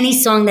song. Any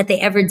song that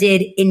they ever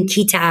did in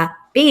Kita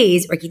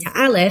Beis or Kita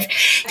Aleph,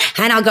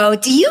 and I'll go,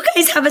 do you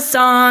guys have a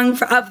song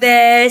of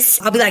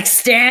this? I'll be like,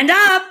 stand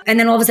up. And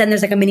then all of a sudden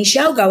there's like a mini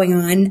show going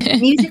on.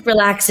 Music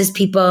relaxes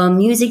people.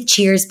 Music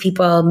cheers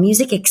people.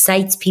 Music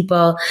excites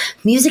people.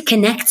 Music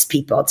connects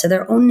people to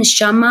their own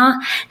neshama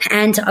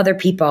and to other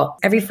people.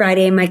 Every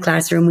Friday in my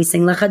classroom, we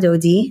sing Lecha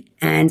Dodi,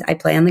 and I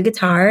play on the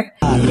guitar.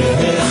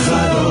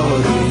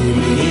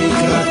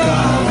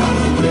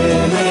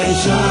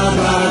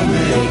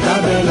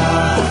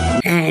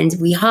 And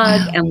we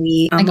hug and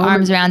we like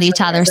arms around each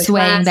other,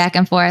 swaying back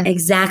and forth.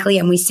 Exactly.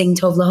 And we sing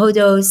Tov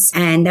Lahodos.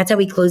 And that's how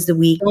we close the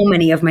week. So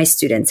many of my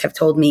students have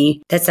told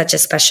me that's such a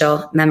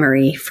special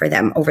memory for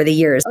them over the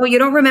years. Oh, you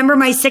don't remember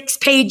my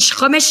 6-page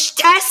Chumash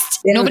test?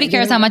 Nobody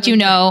cares how much you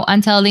know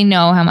until they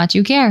know how much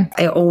you care.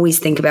 I always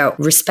think about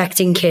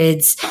respecting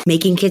kids,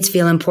 making kids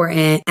feel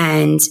important,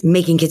 and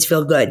making kids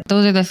feel good.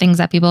 Those are the things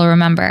that people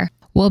remember.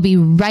 We'll be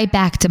right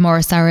back to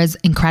Mora Sarah's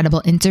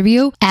incredible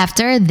interview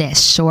after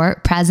this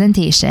short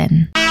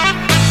presentation.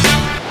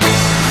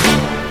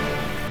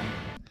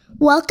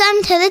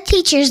 Welcome to the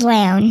Teacher's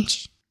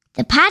Lounge,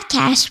 the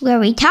podcast where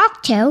we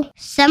talk to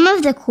some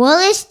of the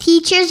coolest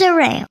teachers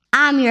around.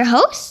 I'm your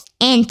host,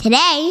 and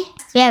today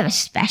we have a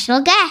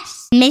special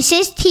guest,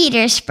 Mrs.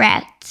 Teeter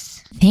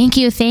Sprouts. Thank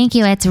you.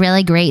 It's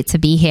really great to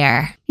be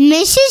here.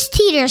 Mrs.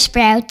 Teeter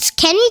Sprouts,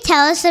 can you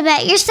tell us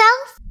about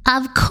yourself?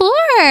 Of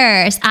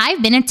course.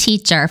 I've been a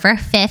teacher for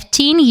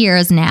 15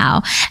 years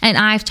now, and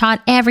I've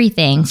taught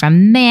everything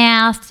from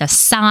math to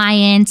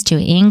science to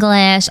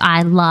English.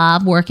 I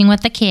love working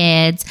with the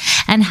kids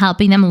and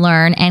helping them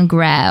learn and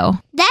grow.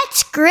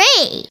 That's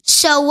great.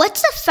 So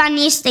what's the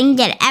funniest thing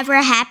that ever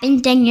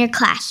happened in your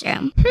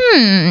classroom?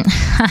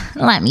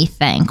 Let me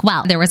think.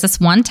 Well, there was this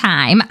one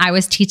time I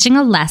was teaching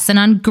a lesson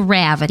on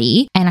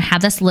gravity, and I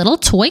had this little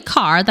toy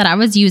car that I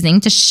was using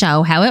to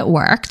show how it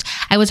worked.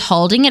 I was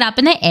holding it up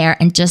in the air,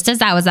 and just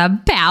as I was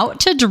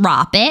about to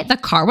drop it, the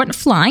car went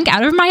flying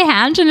out of my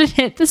hand and it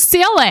hit the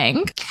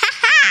ceiling.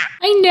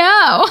 I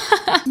know.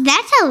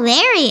 That's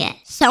hilarious.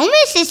 So,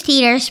 Mrs.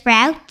 Teeter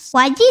Sprouts,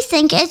 why do you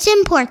think it's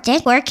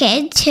important for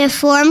kids to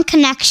form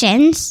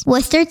connections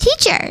with their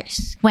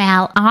teachers?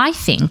 Well, I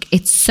think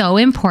it's so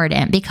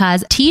important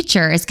because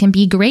teachers can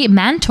be great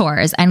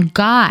mentors and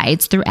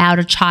guides throughout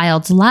a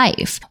child's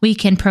life. We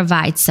can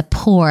provide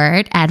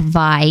support,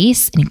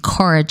 advice,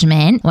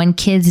 encouragement when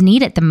kids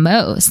need it the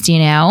most, you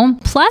know?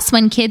 Plus,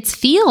 when kids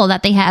feel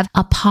that they have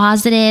a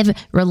positive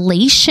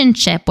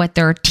relationship with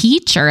their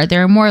teacher,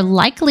 they're more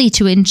likely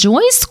to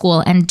enjoy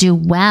school and do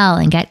well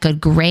and get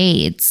good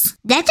grades.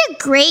 That's a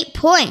great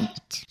point.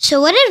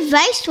 So what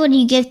advice would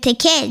you give to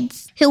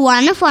kids who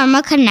want to form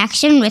a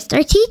connection with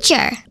their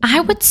teacher? I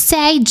would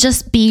say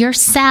just be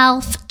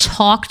yourself,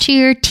 talk to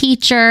your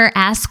teacher,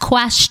 ask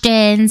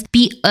questions,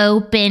 be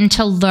open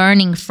to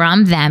learning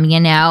from them, you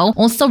know?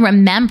 Also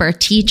remember,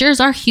 teachers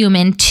are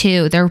human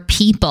too. They're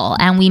people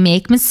and we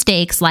make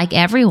mistakes like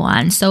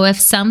everyone. So if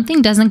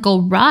something doesn't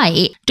go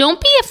right,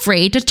 don't be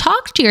afraid to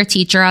talk to your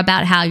teacher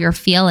about how you're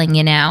feeling,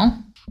 you know?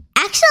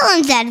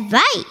 Excellent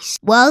advice.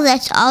 Well,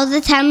 that's all the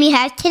time we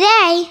have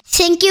today.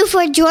 Thank you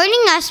for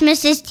joining us,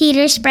 Mrs.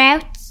 Teeter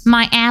Sprouts.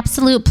 My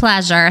absolute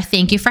pleasure.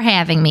 Thank you for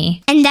having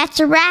me. And that's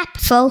a wrap,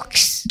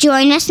 folks.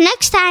 Join us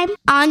next time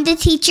on the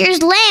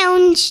Teacher's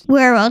Lounge,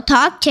 where we'll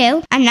talk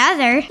to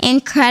another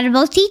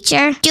incredible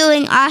teacher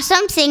doing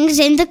awesome things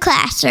in the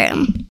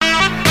classroom.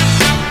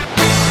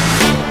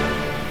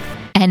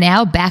 And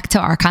now back to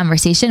our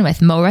conversation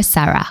with Mora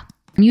Sarah.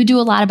 You do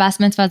a lot of bas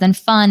mitzvahs and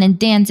fun and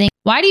dancing.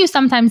 Why do you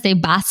sometimes say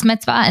bas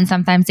mitzvah and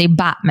sometimes say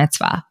bat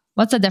mitzvah?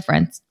 What's the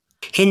difference?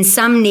 In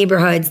some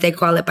neighborhoods, they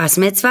call it bas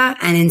mitzvah,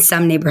 and in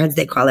some neighborhoods,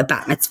 they call it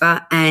bat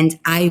mitzvah. And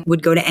I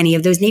would go to any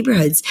of those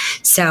neighborhoods.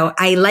 So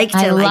I like to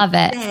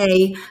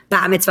say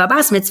bat mitzvah,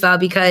 bas mitzvah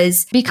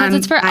because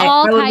it's for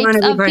all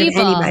types of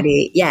people.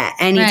 Anybody. Yeah,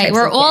 any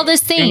We're all the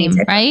same,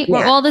 right?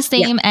 We're all the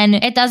same, and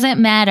it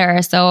doesn't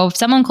matter. So if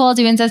someone calls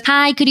you and says,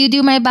 "Hi, could you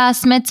do my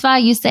bas mitzvah?"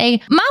 You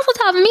say, "Mazel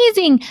tov,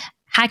 amazing.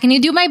 How can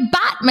you do my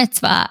bat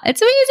mitzvah?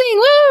 It's amazing.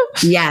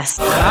 Woo!" Yes.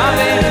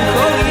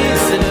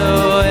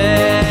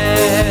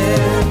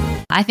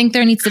 I think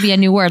there needs to be a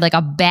new word, like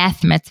a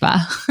bath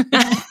mitzvah.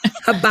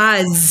 A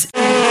buzz.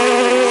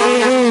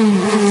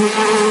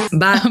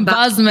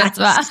 Buzz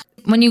mitzvah.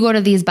 When you go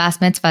to these bas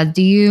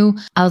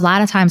mitzvahs, a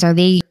lot of times, are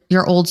they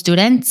your old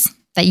students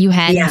that you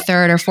had in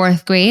 3rd or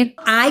 4th grade?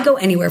 I go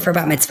anywhere for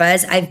bat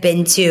mitzvahs. I've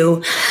been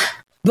to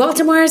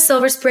Baltimore,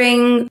 Silver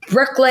Spring,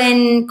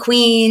 Brooklyn,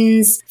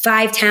 Queens,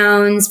 Five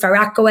Towns, Far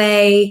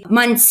Rockaway,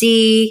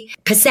 Muncie,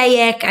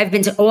 Passaic. I've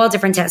been to all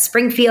different towns,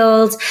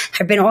 Springfield.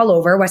 I've been all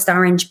over, West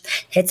Orange,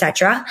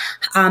 etc.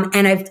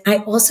 And I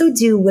also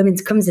do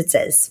women's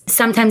kumsitzes.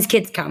 Sometimes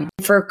kids come.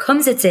 For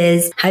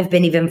kumsitzes, I've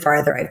been even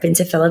farther. I've been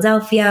to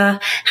Philadelphia.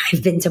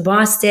 I've been to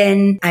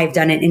Boston. I've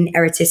done it in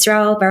Eretz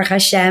Yisrael, Baruch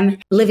Hashem,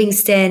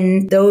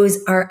 Livingston.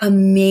 Those are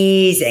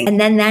amazing. And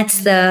then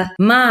that's the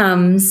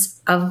moms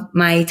of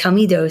my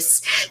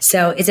Talmidos.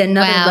 So it's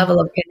another level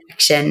of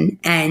connection.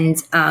 And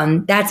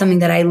that's something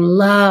that I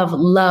love,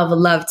 love,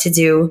 love to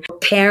do.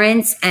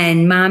 Parents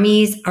and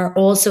mommies are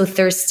also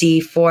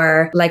thirsty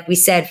for, like we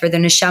said, for the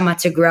neshama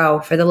to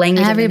grow, for the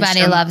language.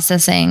 Everybody loves to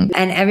sing.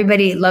 And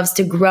everybody loves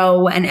to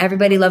grow and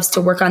everybody loves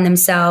to work on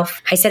themselves.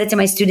 I said it to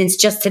my students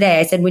just today.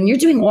 I said, when you're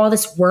doing all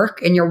this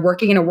work and you're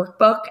working in a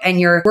workbook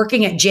and you're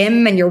working at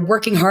gym and you're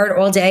working hard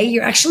all day,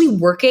 you're actually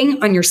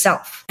working on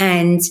yourself.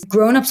 And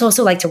grown-ups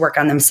also like to work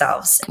on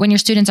themselves. When your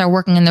students are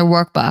working in their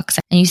workbooks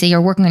and you say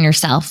you're working on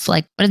yourself,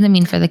 like, what does it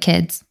mean for the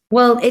kids?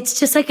 Well, it's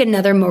just like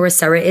another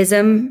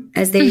Morasaraism,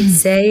 as they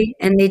say.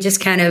 And they just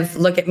kind of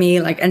look at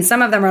me like, and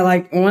some of them are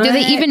like, what? Do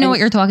they even know what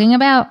you're talking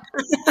about?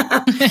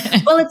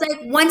 Well, it's like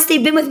once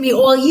they've been with me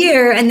all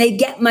year and they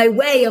get my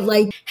way of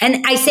like,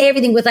 and I say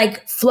everything with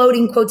like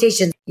floating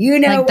quotations. You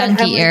know, like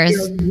donkey ears.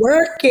 You're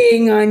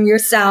working on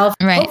yourself.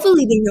 Right.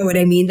 Hopefully they know what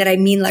I mean, that I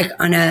mean like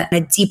on a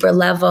deeper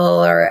level,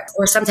 or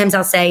sometimes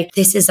I'll say,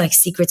 this is like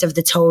secrets of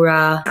the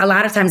Torah. A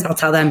lot of times I'll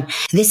tell them,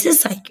 this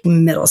is like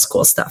middle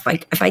school stuff.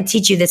 Like if I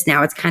teach you this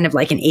now, it's kind of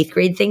like an 8th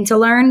grade thing to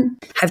learn.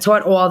 I've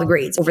taught all the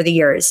grades over the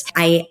years.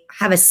 I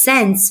have a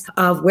sense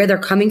of where they're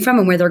coming from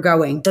and where they're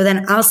going. So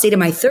then I'll say to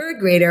my 3rd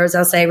graders,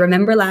 I'll say,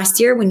 remember last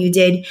year when you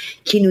did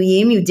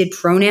kinuyim, you did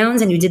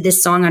pronouns and you did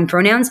this song on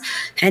pronouns.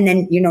 And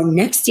then,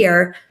 next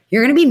year,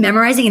 you're going to be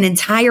memorizing an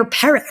entire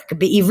parak,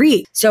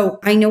 be'ivrit. So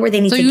I know where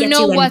they need to get to. So you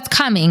know what's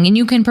coming and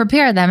you can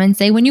prepare them and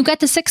say, when you get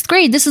to 6th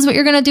grade, this is what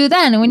you're going to do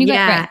then. And when you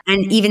get right.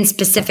 And even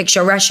specific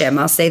shorashim,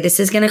 I'll say, this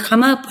is going to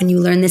come up when you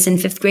learn this in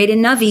 5th grade in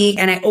Navi.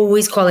 And I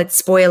always call it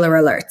spoiler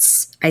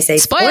alerts. I say,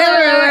 spoiler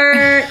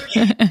alert.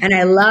 And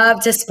I love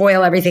to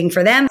spoil everything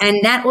for them. And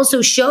that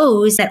also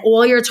shows that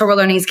all your Torah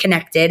learning is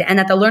connected and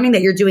that the learning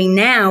that you're doing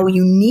now,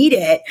 you need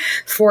it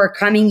for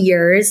coming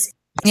years.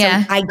 So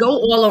I go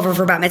all over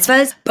for bat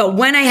mitzvahs, but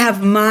when I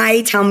have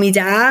my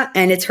Talmidah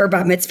and it's her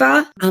bat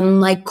mitzvah, I'm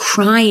like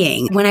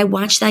crying. When I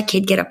watch that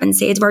kid get up and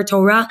say it's Dvar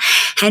Torah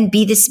and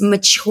be this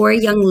mature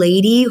young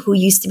lady who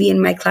used to be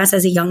in my class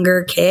as a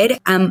younger kid,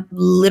 I'm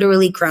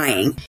literally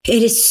crying.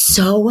 It is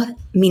so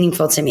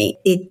meaningful to me.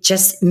 It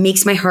just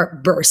makes my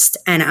heart burst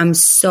and I'm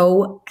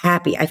so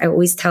happy. I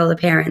always tell the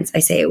parents, I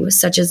say, it was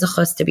such a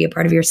zechus to be a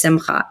part of your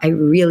simcha. I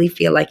really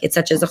feel like it's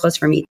such a zechus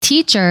for me.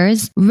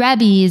 Teachers,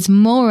 rebbes,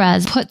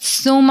 moras put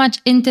so much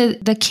into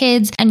the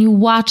kids and you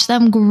watch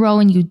them grow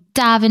and you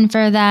daven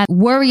for them,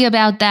 worry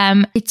about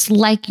them. It's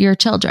like your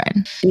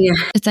children. Yeah.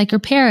 It's like your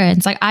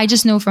parents. Like I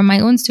just know from my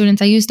own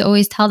students, I used to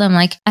always tell them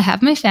like, I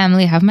have my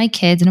family, I have my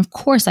kids. And of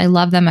course I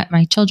love them at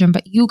my children,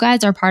 but you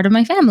guys are part of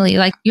my family.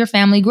 Like your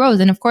family grows.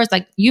 And of course,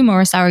 like you,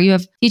 Mora Sauer, you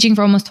have teaching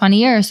for almost 20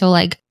 years. So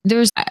like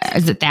there's,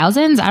 is it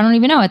thousands? I don't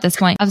even know at this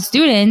point of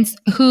students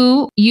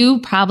who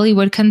you probably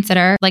would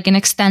consider like an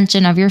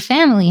extension of your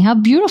family. How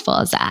beautiful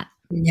is that?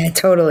 Yeah,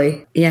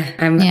 totally.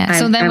 Yeah.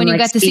 So then when you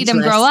get to see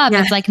them grow up,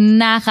 it's like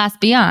nachas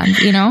beyond,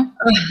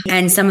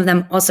 And some of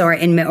them also are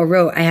in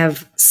Me'orot. I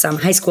have some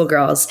high school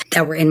girls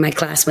that were in my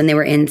class when they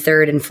were in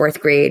 3rd and 4th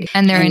grade.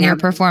 And they're in your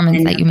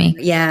performance that you make.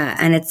 Yeah.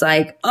 And it's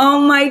like, oh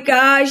my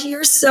gosh,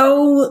 you're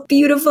so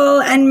beautiful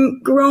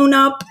and grown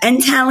up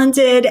and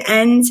talented.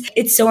 And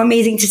it's so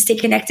amazing to stay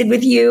connected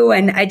with you.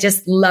 And I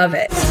just love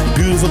it.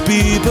 Beautiful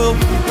people.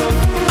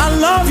 I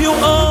love you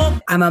all.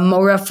 I'm a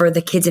mora for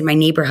the kids in my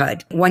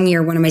neighborhood. One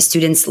year, one of my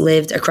students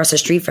lived across the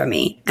street from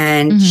me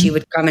and she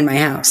would come in my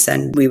house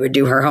and we would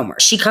do her homework.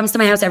 She comes to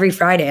my house every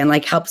Friday and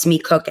like helps me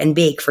cook and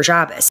bake for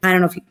Shabbos. I don't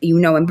know if you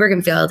know, in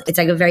Bergenfield, it's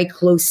like a very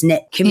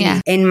close-knit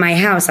community. Yeah. In my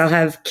house, I'll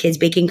have kids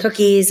baking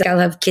cookies. I'll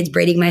have kids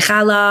braiding my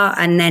challah.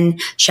 And then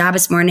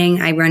Shabbos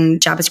morning, I run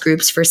Shabbos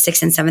groups for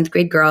 6th and 7th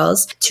grade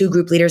girls. 2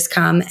 group leaders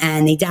come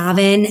and they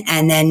daven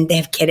and then they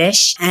have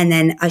kiddush and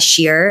then a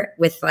shir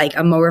with like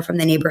a mora from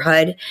the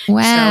neighborhood.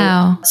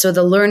 Wow. So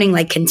the learning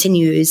like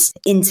continues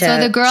into So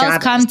the girls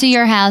Shabbos. come to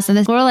your house and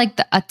they go to like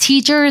a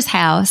teacher's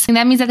house. And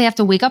that means that they have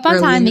to wake up on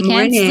time. They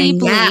can't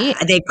sleep late.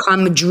 They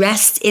come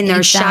dressed in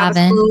their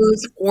Shabbos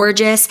clothes,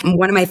 gorgeous.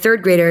 One of my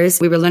 3rd graders,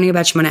 we were learning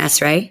about Shemona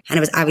Esrei, and it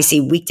was obviously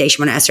weekday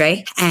Shemona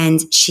Esrei.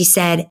 And she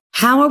said,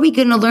 how are we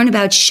going to learn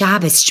about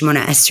Shabbos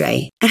Shemona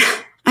Esrei?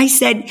 I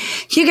said,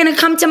 you're going to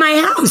come to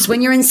my house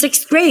when you're in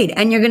 6th grade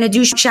and you're going to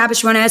do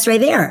Shabbos Shemona Esrei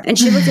there. And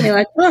she looked at me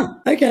like, oh,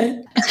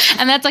 okay.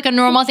 And that's like a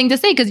normal thing to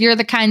say because you're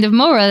the kind of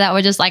mora that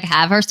would just like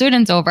have her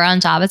students over on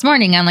Shabbos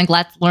morning and like,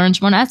 let's learn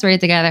Shemona Esrei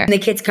together. And the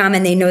kids come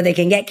and they know they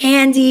can get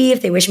candy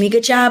if they wish me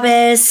good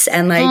Shabbos.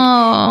 And like,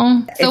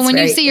 so when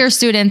you see your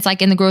students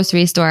like in the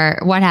grocery store,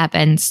 what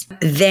happens?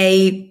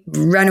 They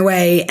run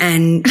away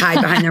and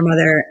hide behind their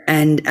mother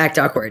and act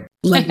awkward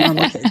like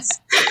normal kids.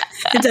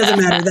 It doesn't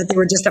matter that they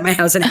were just at my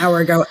house an hour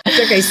ago. It's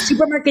okay.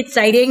 Supermarket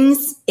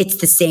sightings, it's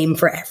the same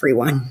for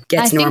everyone.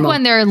 Gets normal. I think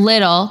when they're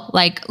little,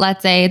 like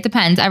let's say it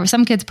depends.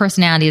 Some kids'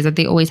 personality is that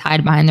they always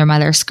hide behind their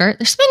mother's skirt.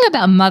 There's something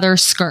about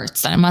mother's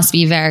skirts that must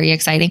be very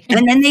exciting.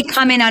 And then they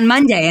come in on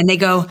Monday and they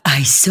go,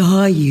 I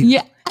saw you.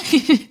 Yeah.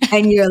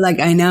 And you're like,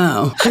 I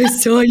know. I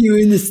saw you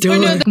in the store.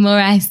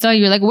 Maura, I saw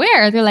you. You're like,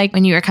 where? They're like,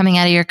 when you were coming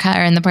out of your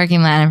car in the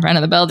parking lot in front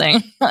of the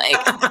building. Like,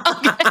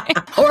 okay.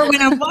 Or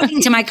when I'm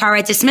walking to my car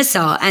at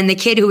dismissal and the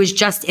kid who was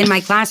just in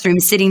my classroom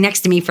sitting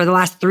next to me for the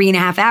last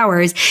 3.5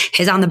 hours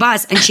is on the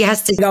bus and she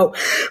has to go,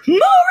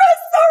 Maura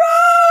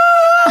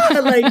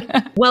Sarah!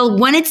 Like, well,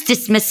 when it's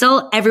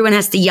dismissal, everyone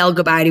has to yell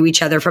goodbye to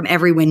each other from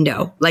every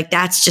window. Like,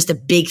 that's just a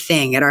big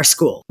thing at our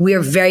school. We are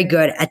very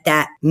good at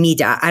that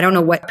mida. I don't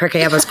know what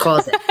Pirkei Avos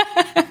calls it.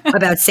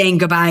 About saying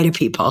goodbye to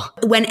people.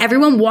 When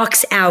everyone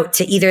walks out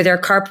to either their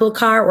carpool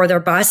car or their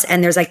bus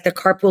and there's like the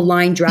carpool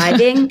line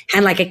driving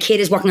and like a kid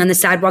is walking on the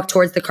sidewalk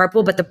towards the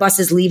carpool, but the bus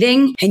is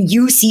leaving and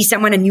you see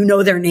someone and you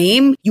know their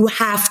name, you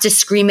have to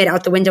scream it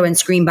out the window and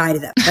scream bye to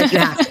them. Like you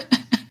have to.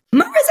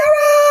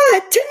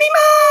 Marizara,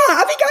 Timima,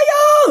 Abigail.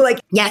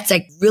 Like, yeah, it's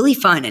like really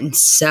fun and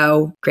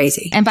so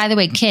crazy. And by the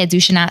way, kids, you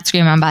should not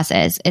scream on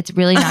buses. It's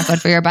really not good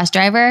for your bus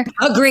driver.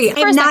 Agree.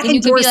 I'm not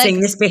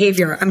endorsing this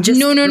behavior. I'm just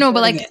no,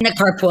 but like in the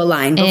carpool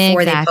line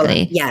before they pull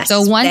in. Yes.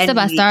 So once the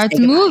bus starts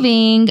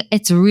moving,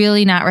 it's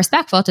really not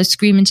respectful to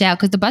scream and shout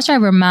because the bus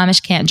driver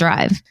mamish can't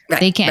drive.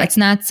 Right, they can't. Right. It's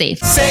not safe.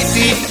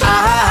 Safety,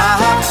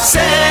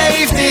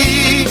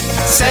 safety,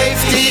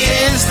 safety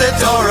is the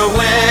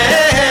doorway.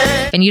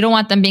 And you don't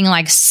want them being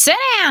like, sit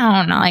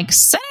down. Like,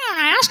 sit down.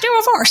 I asked you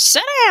before,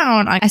 sit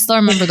down. I still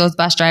remember those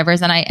bus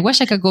drivers and I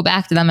wish I could go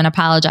back to them and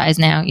apologize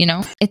now, you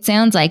know? It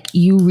sounds like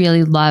you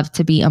really love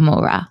to be a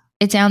Mora.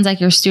 It sounds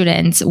like your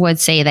students would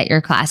say that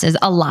your class is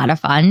a lot of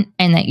fun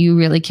and that you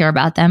really care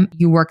about them.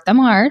 You work them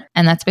hard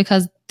and that's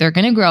because they're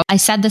going to grow. I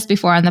said this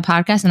before on the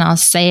podcast and I'll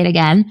say it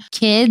again.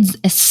 Kids,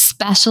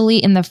 especially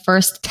in the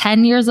first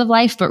 10 years of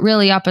life, but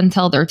really up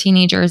until their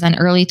teenagers and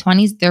early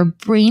 20s, their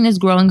brain is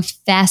growing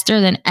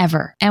faster than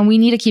ever. And we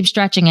need to keep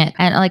stretching it.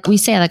 And like we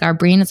say, like our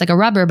brain is like a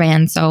rubber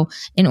band. So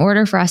in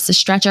order for us to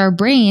stretch our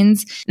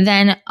brains,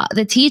 then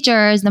the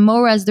teachers, the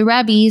Moras, the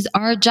Rebbes,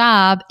 our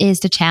job is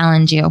to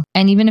challenge you.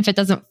 And even if it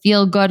doesn't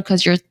feel good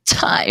because you're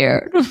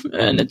tired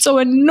and it's so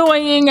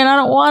annoying and I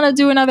don't want to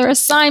do another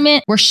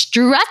assignment, we're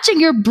stretching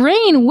your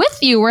brain with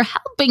you. We're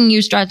helping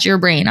you stretch your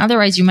brain.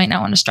 Otherwise, you might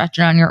not want to stretch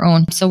it on your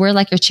own. So we're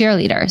like your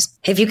cheerleaders.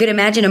 If you could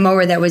imagine a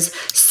Mora that was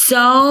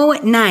so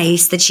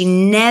nice that she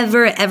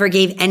never, ever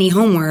gave any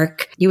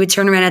homework, you would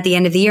turn around at the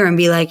end of the year and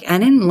be like, I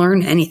didn't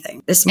learn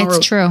anything. This Mora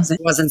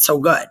wasn't so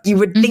good. You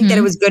would think that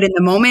it was good in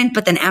the moment,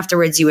 but then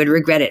afterwards you would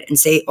regret it and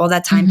say, all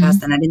that time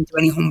passed and I didn't do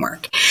any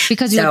homework.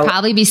 Because you would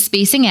probably be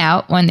spacing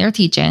out when they're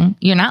teaching.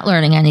 You're not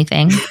learning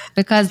anything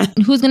because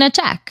who's going to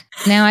check?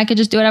 Now I could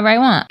just do whatever I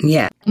want.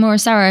 Yeah. Maura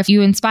Sarah, if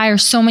you inspire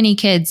so many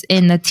kids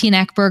in the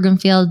Teaneck,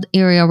 Bergenfield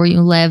area where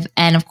you live,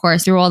 and of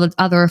course through all the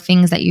other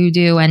things that you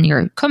do and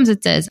your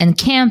kumsitzes and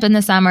camp in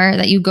the summer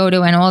that you go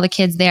to and all the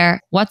kids there,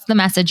 what's the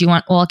message you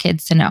want all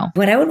kids to know?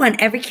 What I would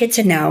want every kid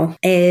to know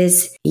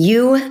is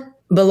you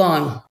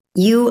belong.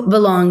 You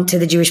belong to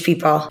the Jewish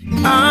people.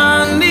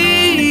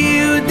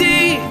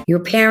 Your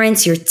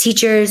parents, your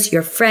teachers,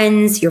 your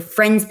friends'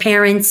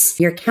 parents,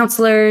 your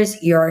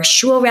counselors, your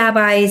shul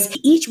rabbis,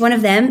 each one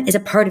of them is a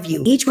part of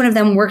you. Each one of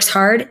them works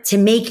hard to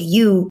make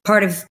you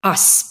part of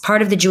us,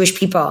 part of the Jewish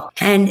people.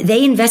 And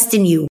they invest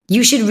in you.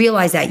 You should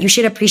realize that. You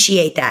should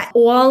appreciate that.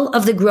 All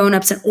of the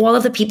grown-ups and all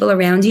of the people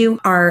around you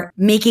are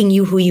making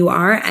you who you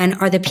are and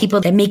are the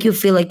people that make you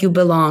feel like you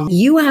belong.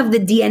 You have the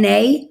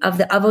DNA of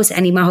the Avos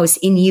and Imahos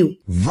in you.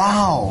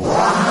 Wow.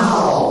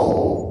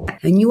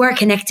 And you are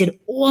connected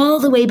all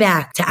the way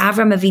back to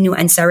Avram Avinu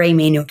and Sarai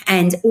Menu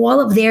and all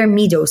of their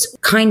midos,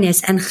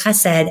 kindness and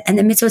chesed and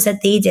the mitzvahs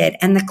that they did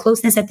and the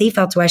closeness that they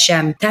felt to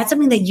Hashem. That's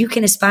something that you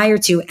can aspire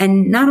to.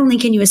 And not only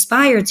can you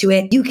aspire to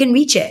it, you can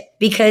reach it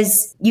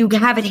because you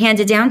have it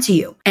handed down to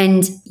you.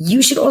 And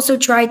you should also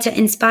try to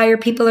inspire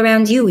people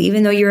around you.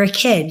 Even though you're a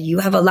kid, you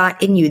have a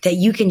lot in you that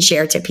you can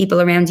share to people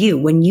around you.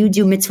 When you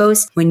do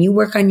mitzvahs, when you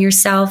work on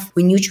yourself,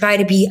 when you try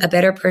to be a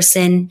better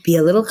person, be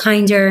a little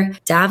kinder,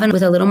 daven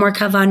with a little more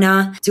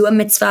kavanah, do a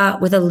mitzvah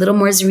with a little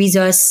more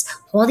zrizos,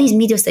 all these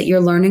midos that you're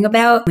learning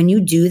about, when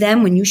you do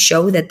them, when you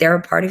show that they're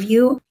a part of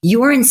you,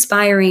 you are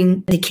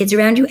inspiring the kids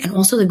around you and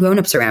also the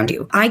grown-ups around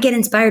you. I get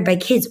inspired by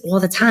kids all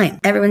the time.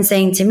 Everyone's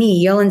saying to me,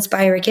 you'll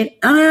inspire a kid.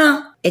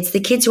 No. It's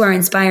the kids who are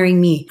inspiring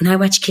me. When I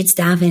watch kids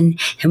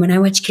daven and when I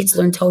watch kids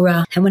learn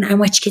Torah and when I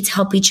watch kids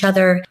help each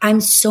other,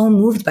 I'm so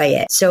moved by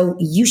it. So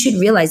you should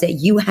realize that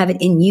you have it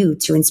in you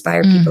to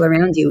inspire people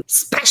around you,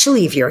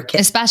 especially if you're a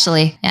kid.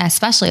 Especially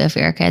if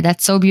you're a kid.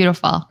 That's so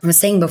beautiful. I was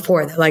saying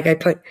before that like I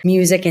put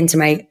music into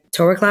my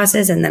Torah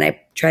classes and then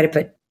I try to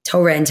put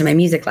Torah into my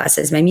music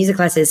classes. My music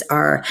classes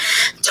are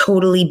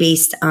totally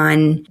based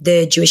on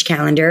the Jewish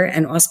calendar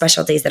and all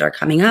special days that are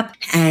coming up.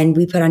 And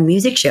we put on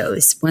music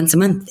shows once a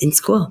month in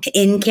school.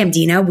 In Camp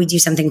Dina, we do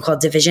something called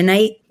Division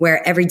Night,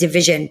 where every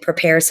division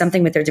prepares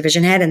something with their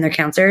division head and their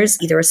counselors,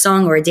 either a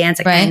song or a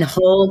dance. Right. And the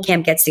whole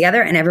camp gets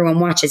together and everyone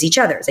watches each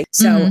other.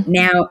 So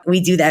now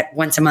we do that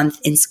once a month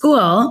in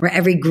school, where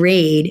every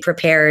grade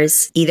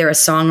prepares either a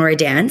song or a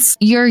dance.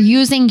 You're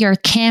using your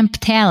camp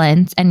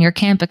talent and your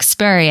camp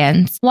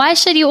experience. Why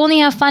should you only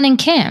have fun in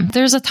camp?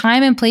 There's a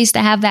time and place to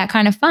have that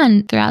kind of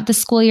fun throughout the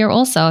school year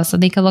also, so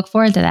they could look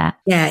forward to that.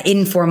 Yeah,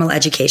 informal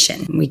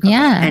education, we call it.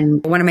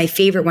 And one of my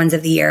favorite ones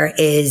of the year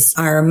is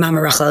our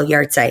Mama Rachel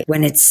Yartzeit,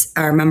 when it's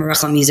our Mama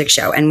Rachel music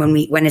show. And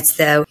when it's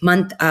the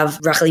month of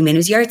Rachel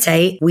Imenu's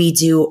Yartzeit, we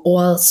do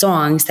all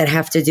songs that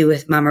have to do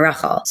with Mama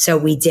Rachel. So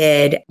we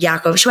did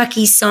Yaakov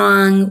Shwekey's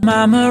song,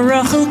 Mama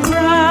Rachel,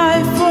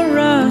 cry for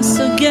us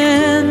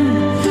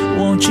again.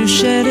 Won't you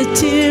shed a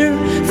tear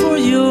for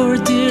your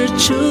dear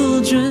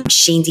children?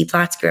 Shane D.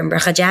 Plotzker and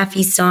Bracha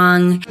Jaffe's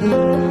song.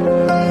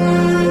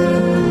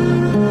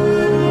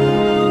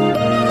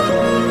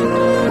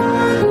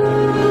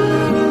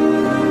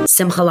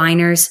 Simcha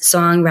Liner's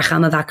song, Rachel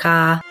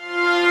Mavaka.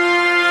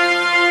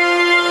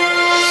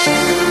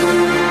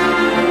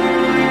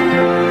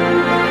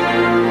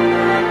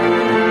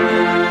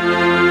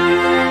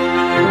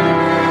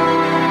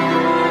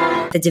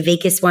 The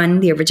Devekis one,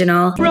 the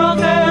original.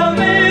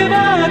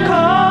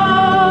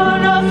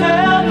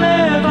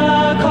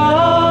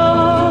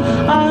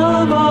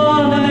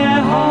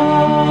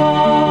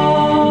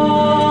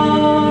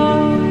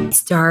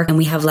 It's dark and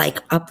we have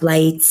like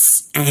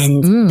uplights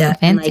and,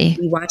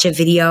 we watch a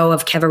video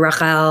of Keva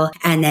Rachel,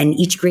 and then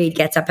each grade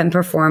gets up and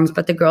performs,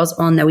 but the girls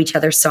all know each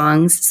other's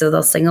songs, so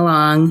they'll sing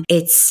along.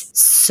 It's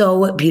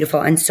so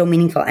beautiful and so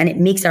meaningful, and it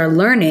makes our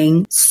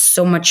learning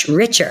so much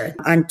richer.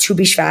 On Tu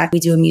B'Shvat, we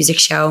do a music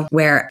show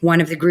where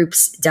one of the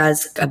groups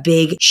does a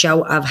big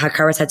show of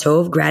Hakaras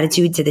HaTov,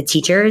 gratitude to the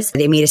teachers.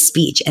 They made a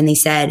speech and they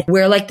said,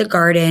 we're like the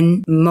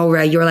garden,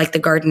 Mora, you're like the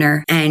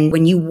gardener. And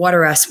when you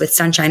water us with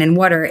sunshine and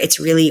water, it's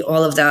really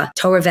all of the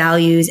Torah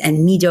values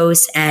and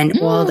midos and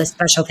all the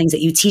special things that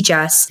you teach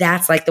us.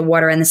 That's like the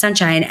water and the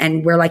sunshine.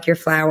 And we're like your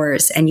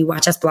flowers and you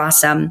watch us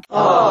blossom.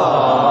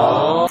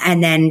 Aww.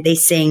 And then they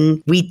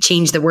sing, we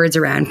change the words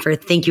around for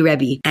thank you,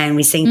 Rebbe. And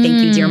we sing,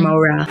 thank you, dear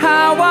Mora.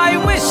 How I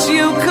wish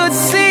you could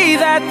see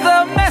that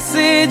the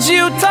message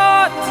you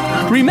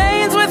taught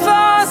remains with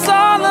us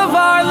all of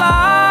our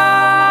lives.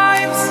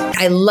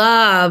 I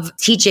love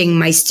teaching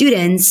my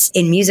students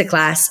in music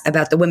class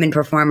about the women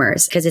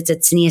performers because it's a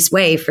tznius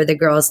way for the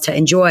girls to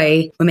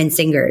enjoy women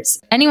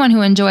singers. Anyone who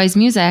enjoys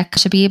music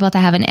should be able to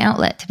have an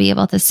outlet to be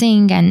able to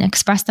sing and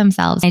express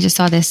themselves. I just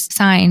saw this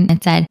sign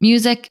that said,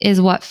 music is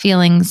what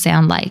feelings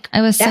sound like. It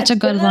was such a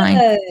good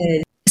line.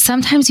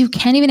 Sometimes you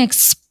can't even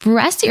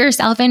express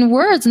yourself in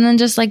words, and then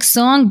just like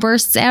song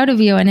bursts out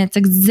of you, and it's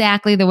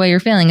exactly the way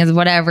you're feeling is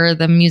whatever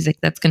the music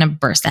that's going to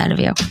burst out of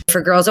you.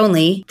 For girls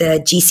only,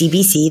 the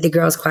GCBC, the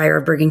Girls Choir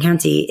of Bergen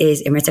County,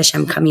 is Emret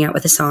Hashem coming out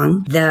with a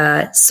song.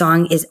 The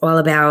song is all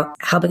about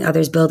helping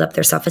others build up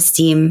their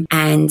self-esteem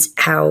and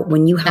how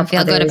when you help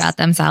feel others, good about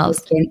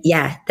themselves.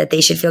 That they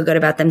should feel good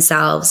about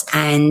themselves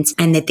and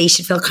that they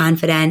should feel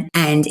confident.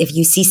 And if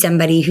you see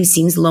somebody who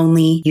seems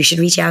lonely, you should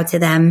reach out to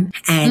them.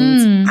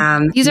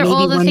 And these are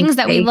all the things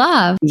that we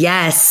love.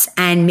 Yes.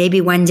 And maybe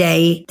one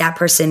day that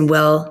person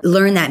will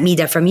learn that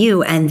midah from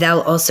you and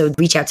they'll also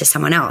reach out to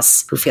someone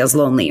else who feels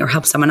lonely or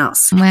help someone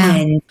else. Wow.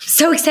 And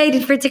so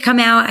excited for it to come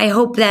out. I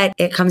hope that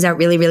it comes out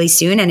really, really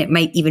soon, and it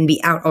might even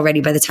be out already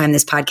by the time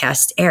this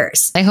podcast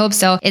airs. I hope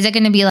so. Is it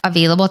going to be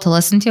available to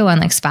listen to on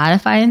like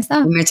Spotify and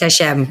stuff? Emret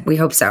Hashem. We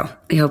hope so.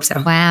 We hope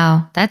so.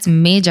 Wow. That's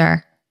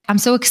major. I'm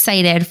so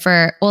excited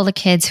for all the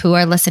kids who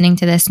are listening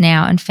to this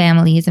now, and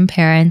families and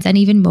parents and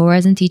even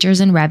moras and teachers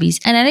and rabbis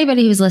and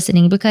anybody who's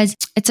listening, because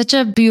it's such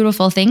a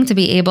beautiful thing to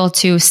be able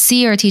to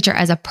see your teacher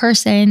as a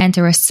person and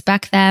to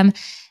respect them,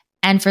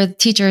 and for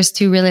teachers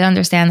to really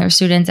understand their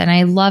students. And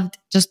I loved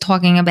just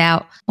talking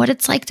about what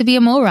it's like to be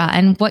a mora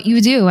and what you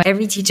do.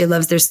 Every teacher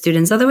loves their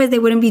students. Otherwise, they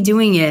wouldn't be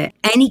doing it.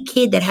 Any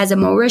kid that has a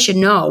mora should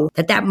know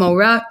that that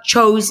mora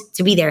chose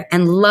to be there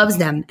and loves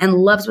them and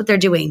loves what they're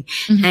doing.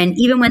 Mm-hmm. And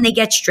even when they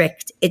get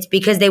strict, it's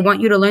because they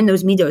want you to learn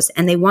those midos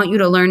and they want you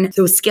to learn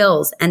those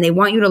skills and they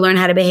want you to learn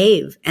how to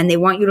behave and they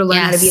want you to learn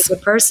how to be a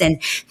good person.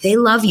 They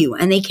love you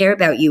and they care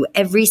about you.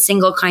 Every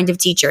single kind of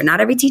teacher.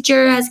 Not every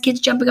teacher has kids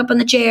jumping up on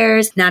the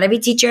chairs. Not every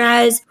teacher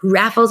has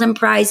raffles and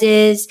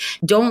prizes.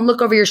 Don't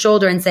look over your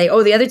shoulder and say,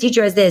 oh, the other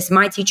teacher has this,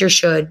 my teacher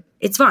should.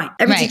 It's fine.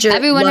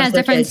 Everyone has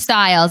different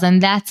styles, and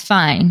that's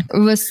fine. It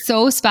was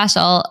so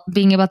special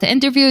being able to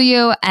interview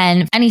you,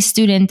 and any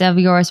student of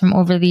yours from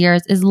over the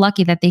years is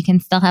lucky that they can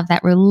still have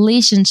that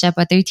relationship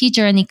with their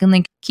teacher, and they can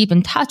like keep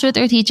in touch with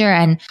their teacher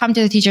and come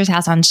to the teacher's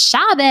house on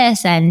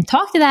Shabbos and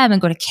talk to them and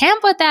go to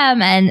camp with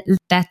them. And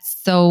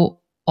that's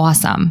so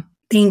awesome.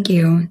 Thank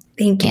you.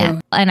 Thank you. Yeah.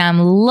 And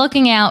I'm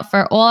looking out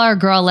for all our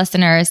girl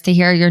listeners to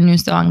hear your new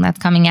song that's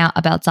coming out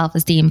about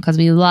self-esteem, because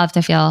we love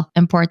to feel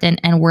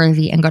important and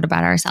worthy and good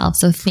about ourselves.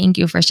 So thank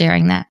you for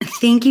sharing that.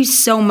 Thank you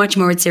so much,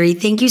 Maurizio.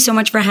 Thank you so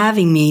much for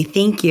having me.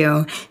 Thank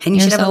you. And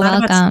you should have a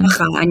lot about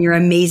Simcha on your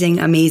amazing,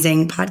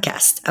 amazing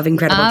podcast of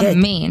Incredible Kids.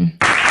 Amen.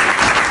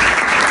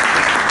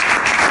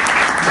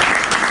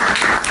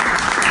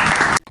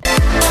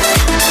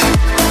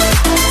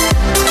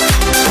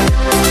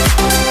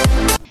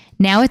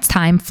 Now it's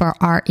time for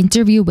our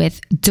interview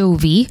with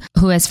Dovi,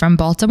 who is from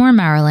Baltimore,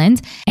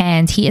 Maryland,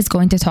 and he is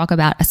going to talk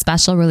about a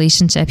special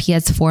relationship he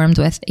has formed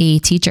with a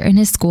teacher in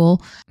his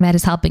school that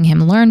is helping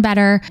him learn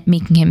better,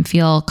 making him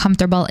feel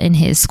comfortable in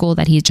his school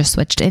that he just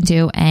switched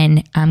into.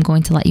 And I'm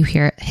going to let you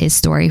hear his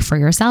story for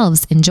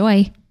yourselves.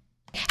 Enjoy.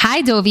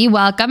 Hi, Dovi.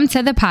 Welcome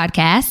to the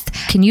podcast.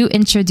 Can you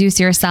introduce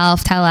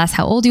yourself? Tell us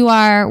how old you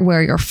are,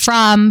 where you're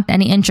from,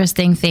 any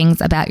interesting things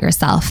about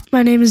yourself.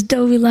 My name is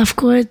Dovi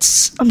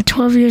Lefkowitz. I'm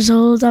 12 years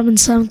old. I'm in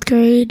 7th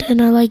grade,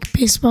 and I like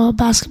baseball,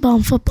 basketball,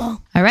 and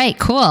football. All right,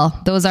 cool.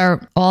 Those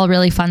are all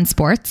really fun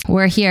sports.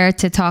 We're here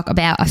to talk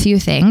about a few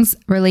things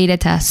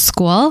related to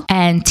school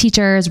and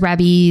teachers,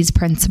 rabbis,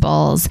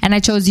 principals. And I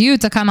chose you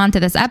to come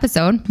onto this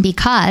episode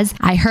because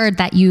I heard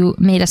that you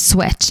made a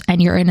switch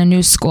and you're in a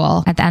new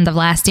school at the end of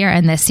last year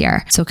and this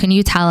year. So can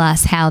you tell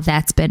us how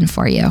that's been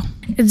for you?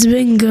 It's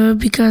been good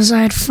because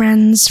I had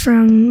friends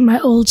from my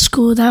old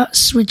school that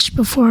switched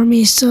before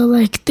me. So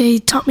they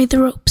taught me the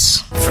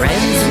ropes.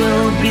 Friends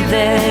will be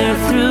there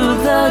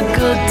through the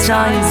good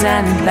times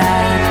and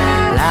bad.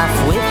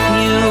 Laugh with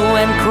you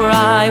and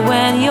cry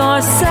when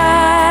you're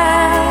sad.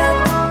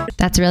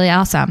 That's really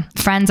awesome.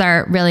 Friends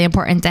are really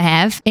important to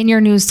have. In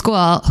your new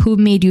school, who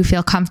made you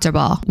feel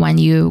comfortable when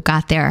you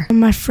got there?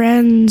 My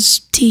friends,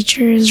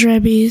 teachers,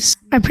 rabbis.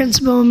 My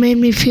principal made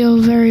me feel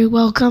very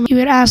welcome. He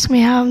would ask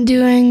me how I'm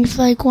doing. If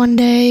one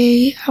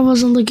day I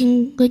wasn't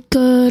looking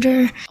good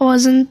or I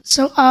wasn't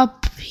so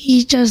up,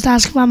 he just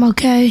asked if I'm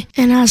okay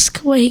and ask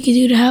what he could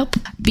do to help.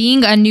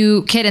 Being a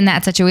new kid in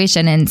that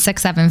situation in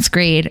 6th, 7th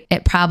grade,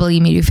 it probably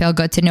made you feel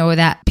good to know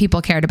that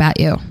people cared about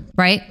you,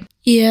 right?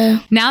 Yeah.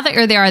 Now that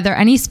you're there, are there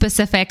any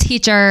specific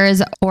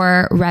teachers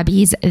or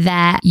rabbis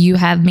that you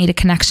have made a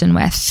connection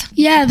with?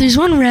 Yeah, there's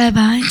one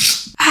rabbi.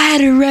 I had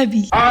a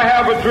rebbe. I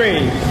have a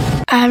dream.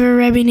 I have a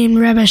rebbe named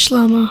Rabbi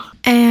Shlomo,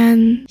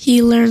 and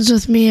he learns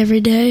with me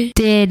every day.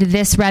 Did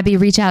this rebbe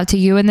reach out to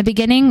you in the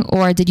beginning,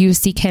 or did you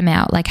seek him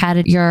out? How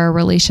did your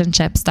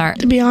relationship start?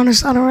 To be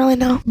honest, I don't really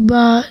know,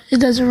 but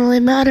it doesn't really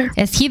matter.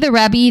 Is he the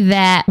rebbe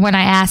that when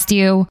I asked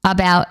you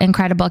about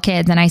Incredible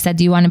Kids and I said,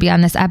 do you want to be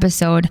on this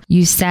episode?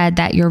 You said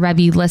that your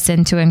rebbe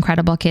listened to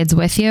Incredible Kids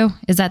with you.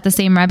 Is that the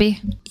same rebbe?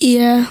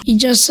 Yeah, he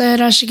just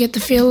said I should get the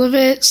feel of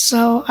it,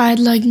 so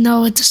I'd know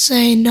what to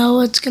say, know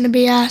what's going to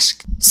be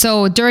asked.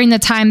 So during the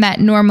time that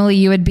normally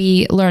you would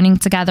be learning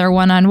together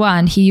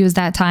one-on-one, he used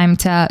that time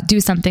to do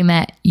something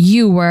that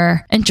you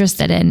were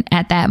interested in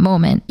at that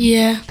moment.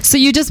 Yeah. So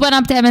you just went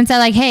up to him and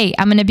said hey,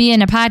 I'm going to be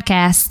in a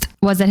podcast.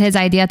 Was it his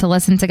idea to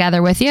listen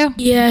together with you?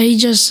 Yeah, he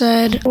just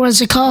said,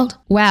 what's it called?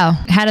 Wow.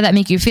 How did that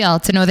make you feel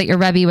to know that your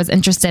Rebbe was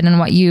interested in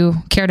what you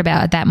cared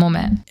about at that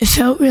moment? It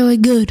felt really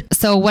good.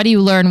 So what do you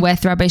learn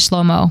with Rabbi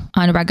Shlomo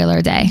on a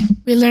regular day?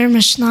 We learned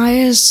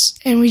Mishnayos,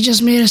 and we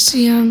just made us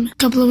see him a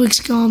couple of weeks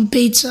ago on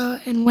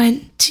Beitzah and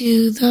went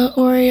to the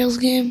Orioles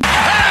game.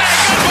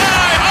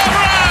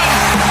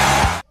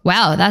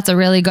 Wow, that's a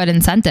really good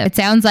incentive. It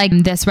sounds like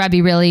this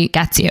Rebbe really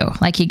gets you.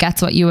 He gets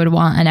what you would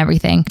want and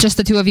everything. Just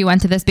the two of you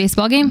went to this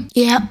baseball game?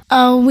 Yeah.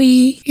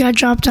 We got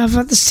dropped off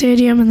at the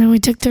stadium and then we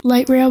took the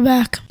light rail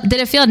back. Did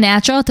it feel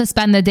natural to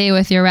spend the day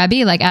with your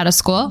Rebbe, out of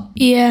school?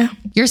 Yeah.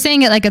 You're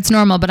saying it like it's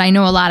normal, but I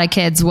know a lot of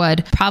kids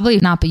would probably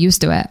not be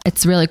used to it.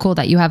 It's really cool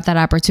that you have that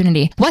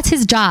opportunity. What's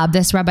his job,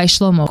 this Rabbi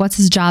Shlomo? What's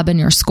his job in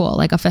your school,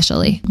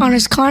 officially? On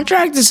his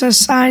contract, it says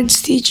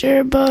science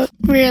teacher, but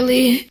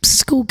really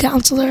school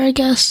counselor, I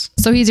guess.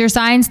 So he's your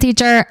science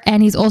teacher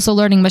and he's also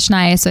learning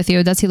Mishnayos with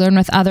you. Does he learn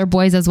with other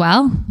boys as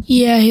well?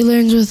 Yeah, he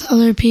learns with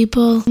other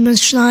people.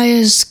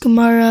 Mishnayos,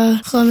 Gemara,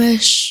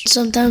 Chumash,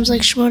 sometimes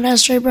Shmona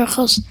Esrei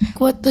Brachos,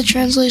 what the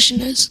translation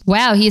is.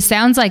 Wow, he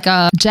sounds like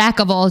a jack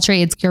of all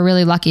trades. You're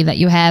really lucky that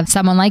you have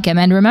someone like him.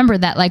 And remember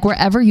that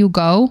wherever you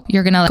go,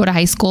 you're going to go to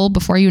high school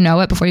before you know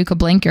it, before you could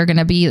blink, you're going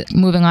to be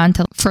moving on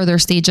to further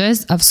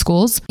stages of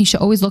schools. You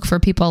should always look for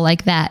people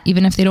like that.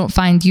 Even if they don't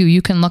find you,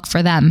 you can look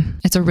for them.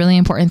 It's a really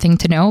important thing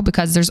to know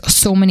because there's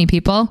so many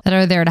people that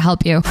are there to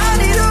help you. I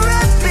need a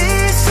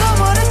Rebbe,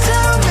 someone to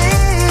tell me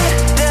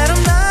that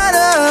I'm not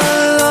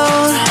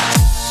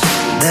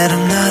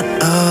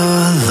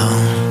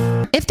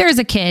alone. If there's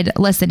a kid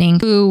listening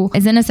who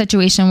is in a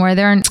situation where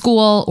they're in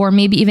school or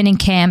maybe even in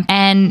camp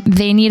and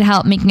they need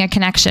help making a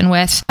connection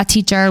with a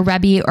teacher,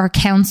 Rebbe, or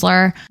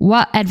counselor,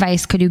 what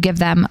advice could you give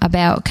them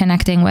about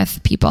connecting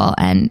with people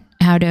and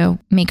how to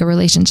make a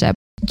relationship?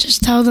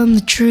 Just tell them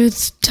the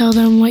truth, tell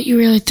them what you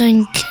really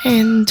think,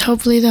 and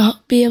hopefully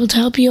they'll be able to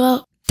help you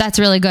out. That's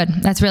really good.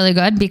 That's really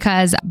good,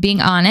 because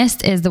being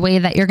honest is the way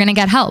that you're going to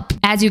get help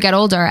as you get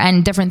older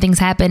and different things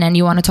happen and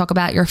you want to talk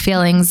about your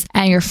feelings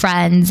and your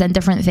friends and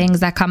different things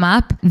that come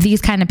up. These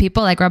kind of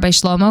people like Rabbi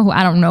Shlomo, who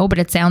I don't know, but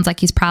it sounds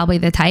like he's probably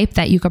the type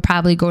that you could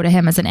probably go to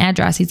him as an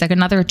address. He's like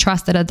another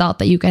trusted adult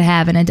that you could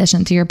have in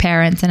addition to your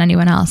parents and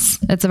anyone else.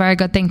 It's a very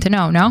good thing to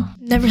know, no?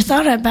 Never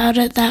thought about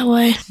it that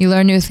way. You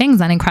learn new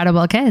things on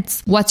Incredible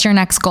Kids. What's your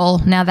next goal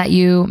now that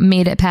you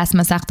made it past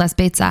Masechtas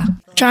Beitza?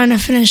 Trying to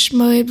finish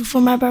Moed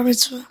before my bar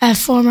mitzvah. I have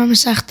 4 more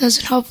Masechtas,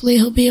 and hopefully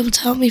he'll be able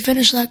to help me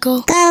finish that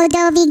goal. Go,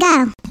 Dobie,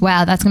 go.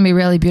 Wow, that's going to be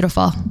really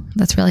beautiful.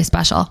 That's really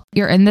special.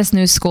 You're in this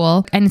new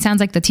school, and it sounds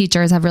like the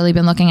teachers have really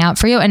been looking out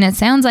for you. And it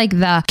sounds like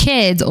the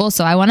kids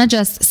also. I want to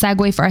just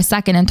segue for a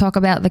second and talk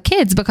about the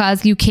kids,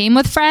 because you came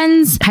with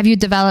friends. Have you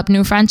developed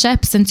new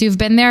friendships since you've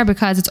been there?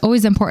 Because it's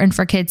always important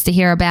for kids to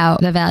hear about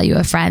the value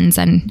of friends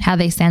and how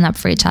they stand up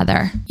for each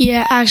other.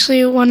 Yeah,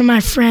 actually, one of my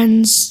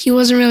friends, he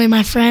wasn't really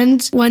my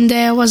friend. One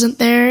day I wasn't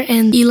there,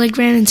 and he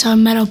ran into a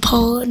metal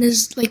pole, and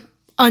his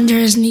under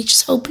his knee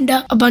just opened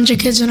up. A bunch of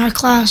kids in our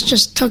class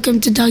just took him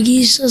to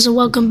Dougie's as a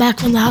welcome back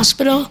from the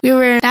hospital. We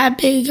were that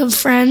big of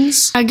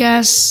friends. I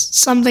guess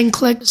something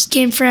clicked,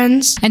 became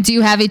friends. And do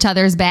you have each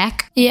other's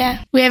back?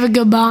 Yeah, we have a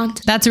good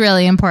bond. That's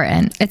really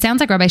important. It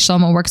sounds like Rabbi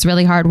Shlomo works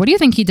really hard. What do you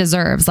think he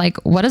deserves?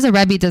 What does a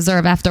Rebbe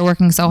deserve after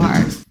working so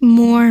hard?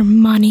 More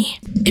money.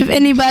 If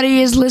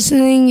anybody is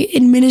listening,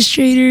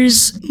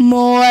 administrators,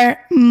 more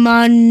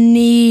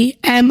money.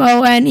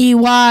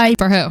 MONEY.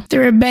 For who? The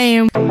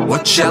Rebbeim.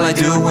 What shall I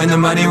do when the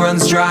money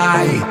runs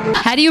dry?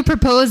 How do you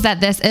propose that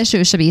this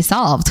issue should be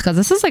solved? Because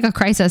this is a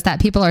crisis that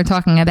people are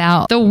talking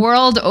about the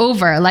world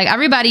over.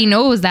 Everybody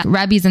knows that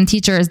rabbis and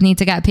teachers need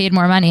to get paid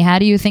more money. How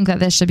do you think that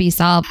this should be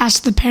solved?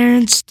 Ask the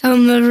parents, tell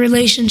them the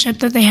relationship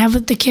that they have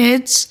with the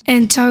kids,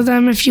 and tell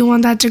them if you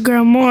want that to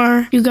grow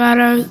more, you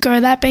gotta grow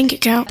that bank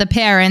account. The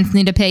parents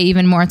need to pay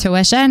even more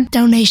tuition?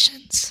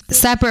 Donations.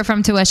 Separate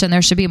from tuition,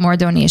 there should be more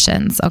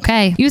donations.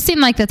 Okay. You seem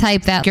like the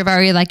type that you're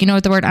very you know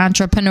what the word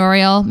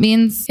entrepreneurial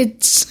means?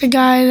 It's a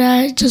guy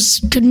that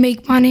just could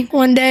make money.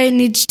 One day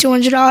needs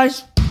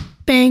 $200.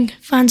 Bang,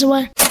 finds a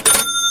way.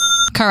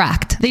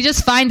 Correct. They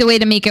just find a way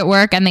to make it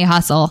work and they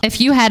hustle.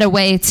 If you had a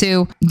way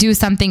to do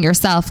something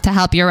yourself to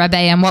help your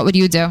Rebbeim, what would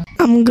you do?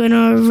 I'm going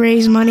to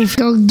raise money,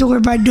 go door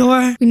by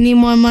door. We need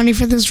more money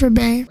for this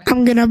Rebbeim.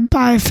 I'm going to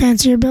buy a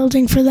fancier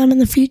building for them in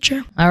the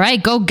future. All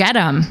right, go get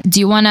them. Do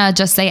you want to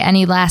just say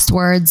any last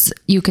words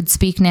you could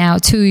speak now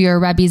to your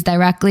Rebbes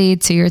directly,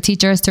 to your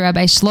teachers, to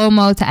Rabbi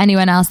Shlomo, to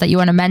anyone else that you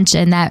want to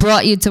mention that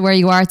brought you to where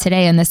you are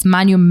today in this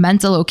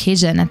monumental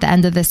occasion at the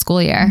end of this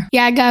school year?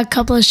 Yeah, I got a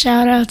couple of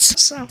shout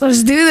outs. So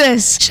let's do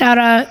this. Shout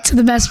out to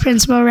the best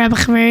principal, Rabbi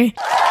Chameri.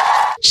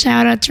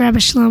 Shout out to Rabbi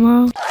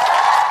Shlomo.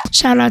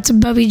 Shout out to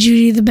Bubby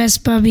Judy, the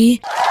best Bubby.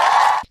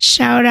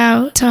 Shout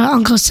out to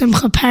Uncle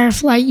Simcha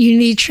Paraflight. You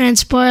need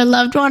transport a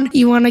loved one.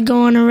 You want to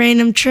go on a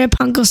random trip?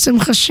 Uncle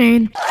Simcha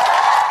Shane.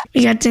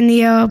 We got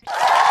Danielle.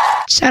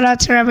 Shout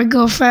out to Rabbi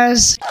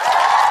Gofez.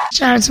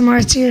 Shout out to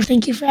Marcia.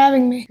 Thank you for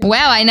having me.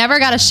 Wow, I never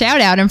got a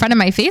shout out in front of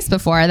my face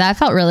before. That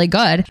felt really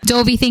good.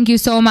 Dovie, thank you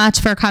so much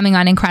for coming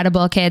on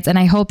Incredible Kids. And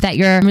I hope that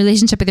your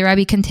relationship with your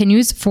Rebbe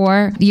continues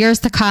for years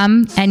to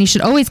come. And you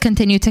should always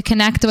continue to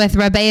connect with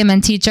Rebbeim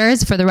and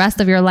teachers for the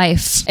rest of your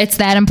life. It's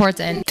that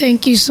important.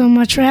 Thank you so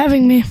much for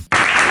having me.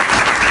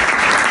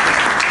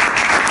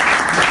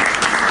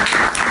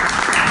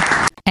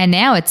 And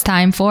now it's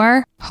time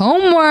for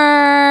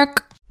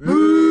homework.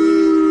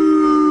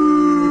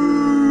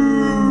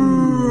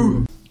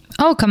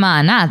 Oh, come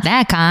on, not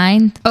that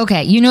kind.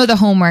 Okay, you know the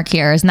homework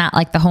here is not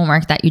like the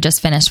homework that you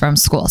just finished from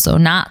school, so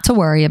not to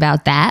worry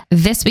about that.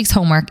 This week's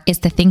homework is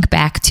to think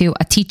back to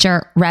a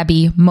teacher,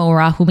 Rebbe,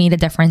 Mora, who made a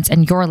difference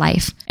in your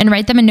life, and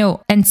write them a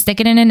note and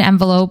stick it in an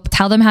envelope.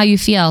 Tell them how you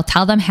feel.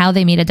 Tell them how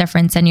they made a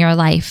difference in your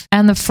life.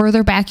 And the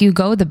further back you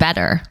go, the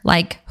better.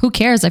 Who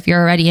cares if you're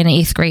already in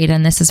 8th grade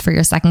and this is for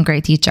your 2nd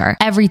grade teacher?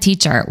 Every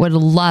teacher would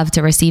love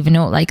to receive a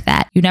note like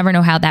that. You never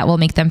know how that will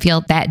make them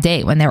feel that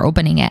day when they're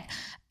opening it.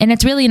 And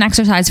it's really an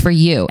exercise for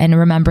you and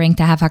remembering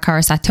to have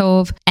Hakaras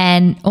Hatov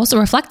and also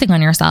reflecting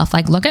on yourself.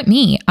 Look at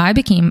me. I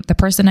became the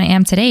person I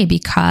am today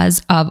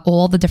because of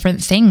all the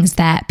different things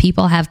that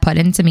people have put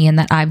into me and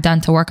that I've done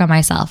to work on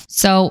myself.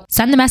 So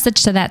send a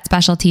message to that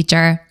special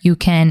teacher. You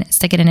can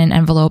stick it in an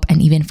envelope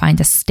and even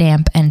find a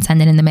stamp and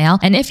send it in the mail.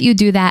 And if you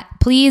do that,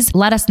 please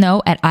let us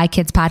know at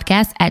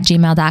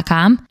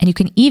ikidspodcast@gmail.com. And you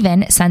can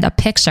even send a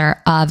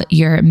picture of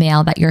your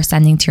mail that you're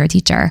sending to your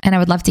teacher. And I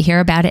would love to hear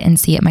about it and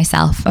see it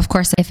myself. Of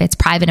course, if it's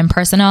private and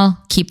personal,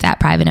 keep that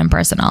private and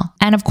personal.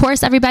 And of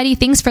course, everybody,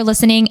 thanks for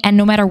listening. And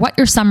no matter what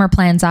your summer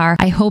plans are,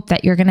 I hope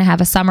that you're going to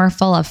have a summer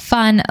full of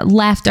fun,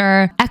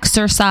 laughter,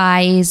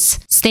 exercise,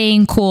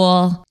 staying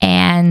cool,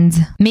 and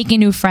making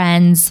new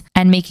friends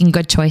and making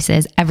good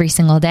choices every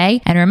single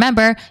day. And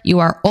remember, you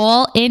are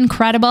all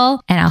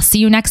incredible. And I'll see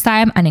you next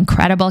time on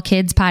Incredible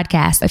Kids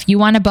Podcast. If you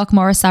want to book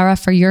Mora Sarah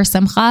for your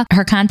simcha,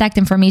 her contact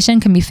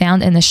information can be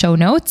found in the show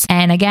notes.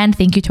 And again,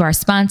 thank you to our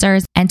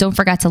sponsors. And don't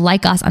forget to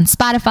like us on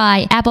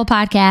Spotify, Apple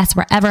Podcasts, Podcast,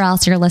 wherever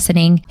else you're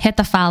listening. Hit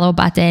the follow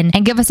button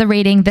and give us a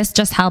rating. This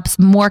just helps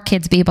more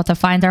kids be able to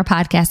find our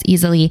podcast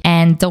easily.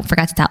 And don't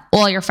forget to tell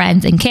all your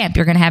friends in camp.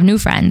 You're going to have new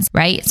friends,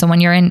 right? So when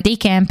you're in day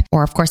camp,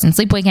 or of course in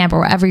sleepaway camp, or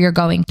wherever you're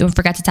going, don't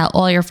forget to tell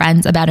all your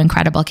friends about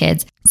Incredible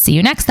Kids. See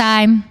you next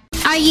time.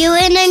 Are you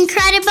an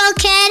incredible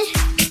kid?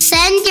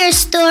 Send your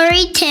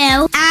story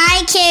to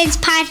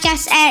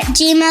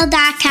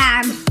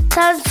ikidspodcast@gmail.com.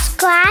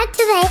 Subscribe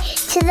today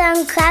to the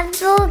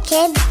Incredible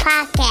Kid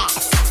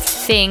Podcast.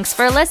 Thanks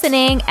for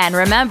listening. And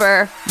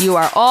remember, you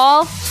are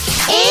all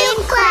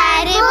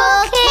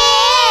Incredible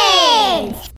Kids!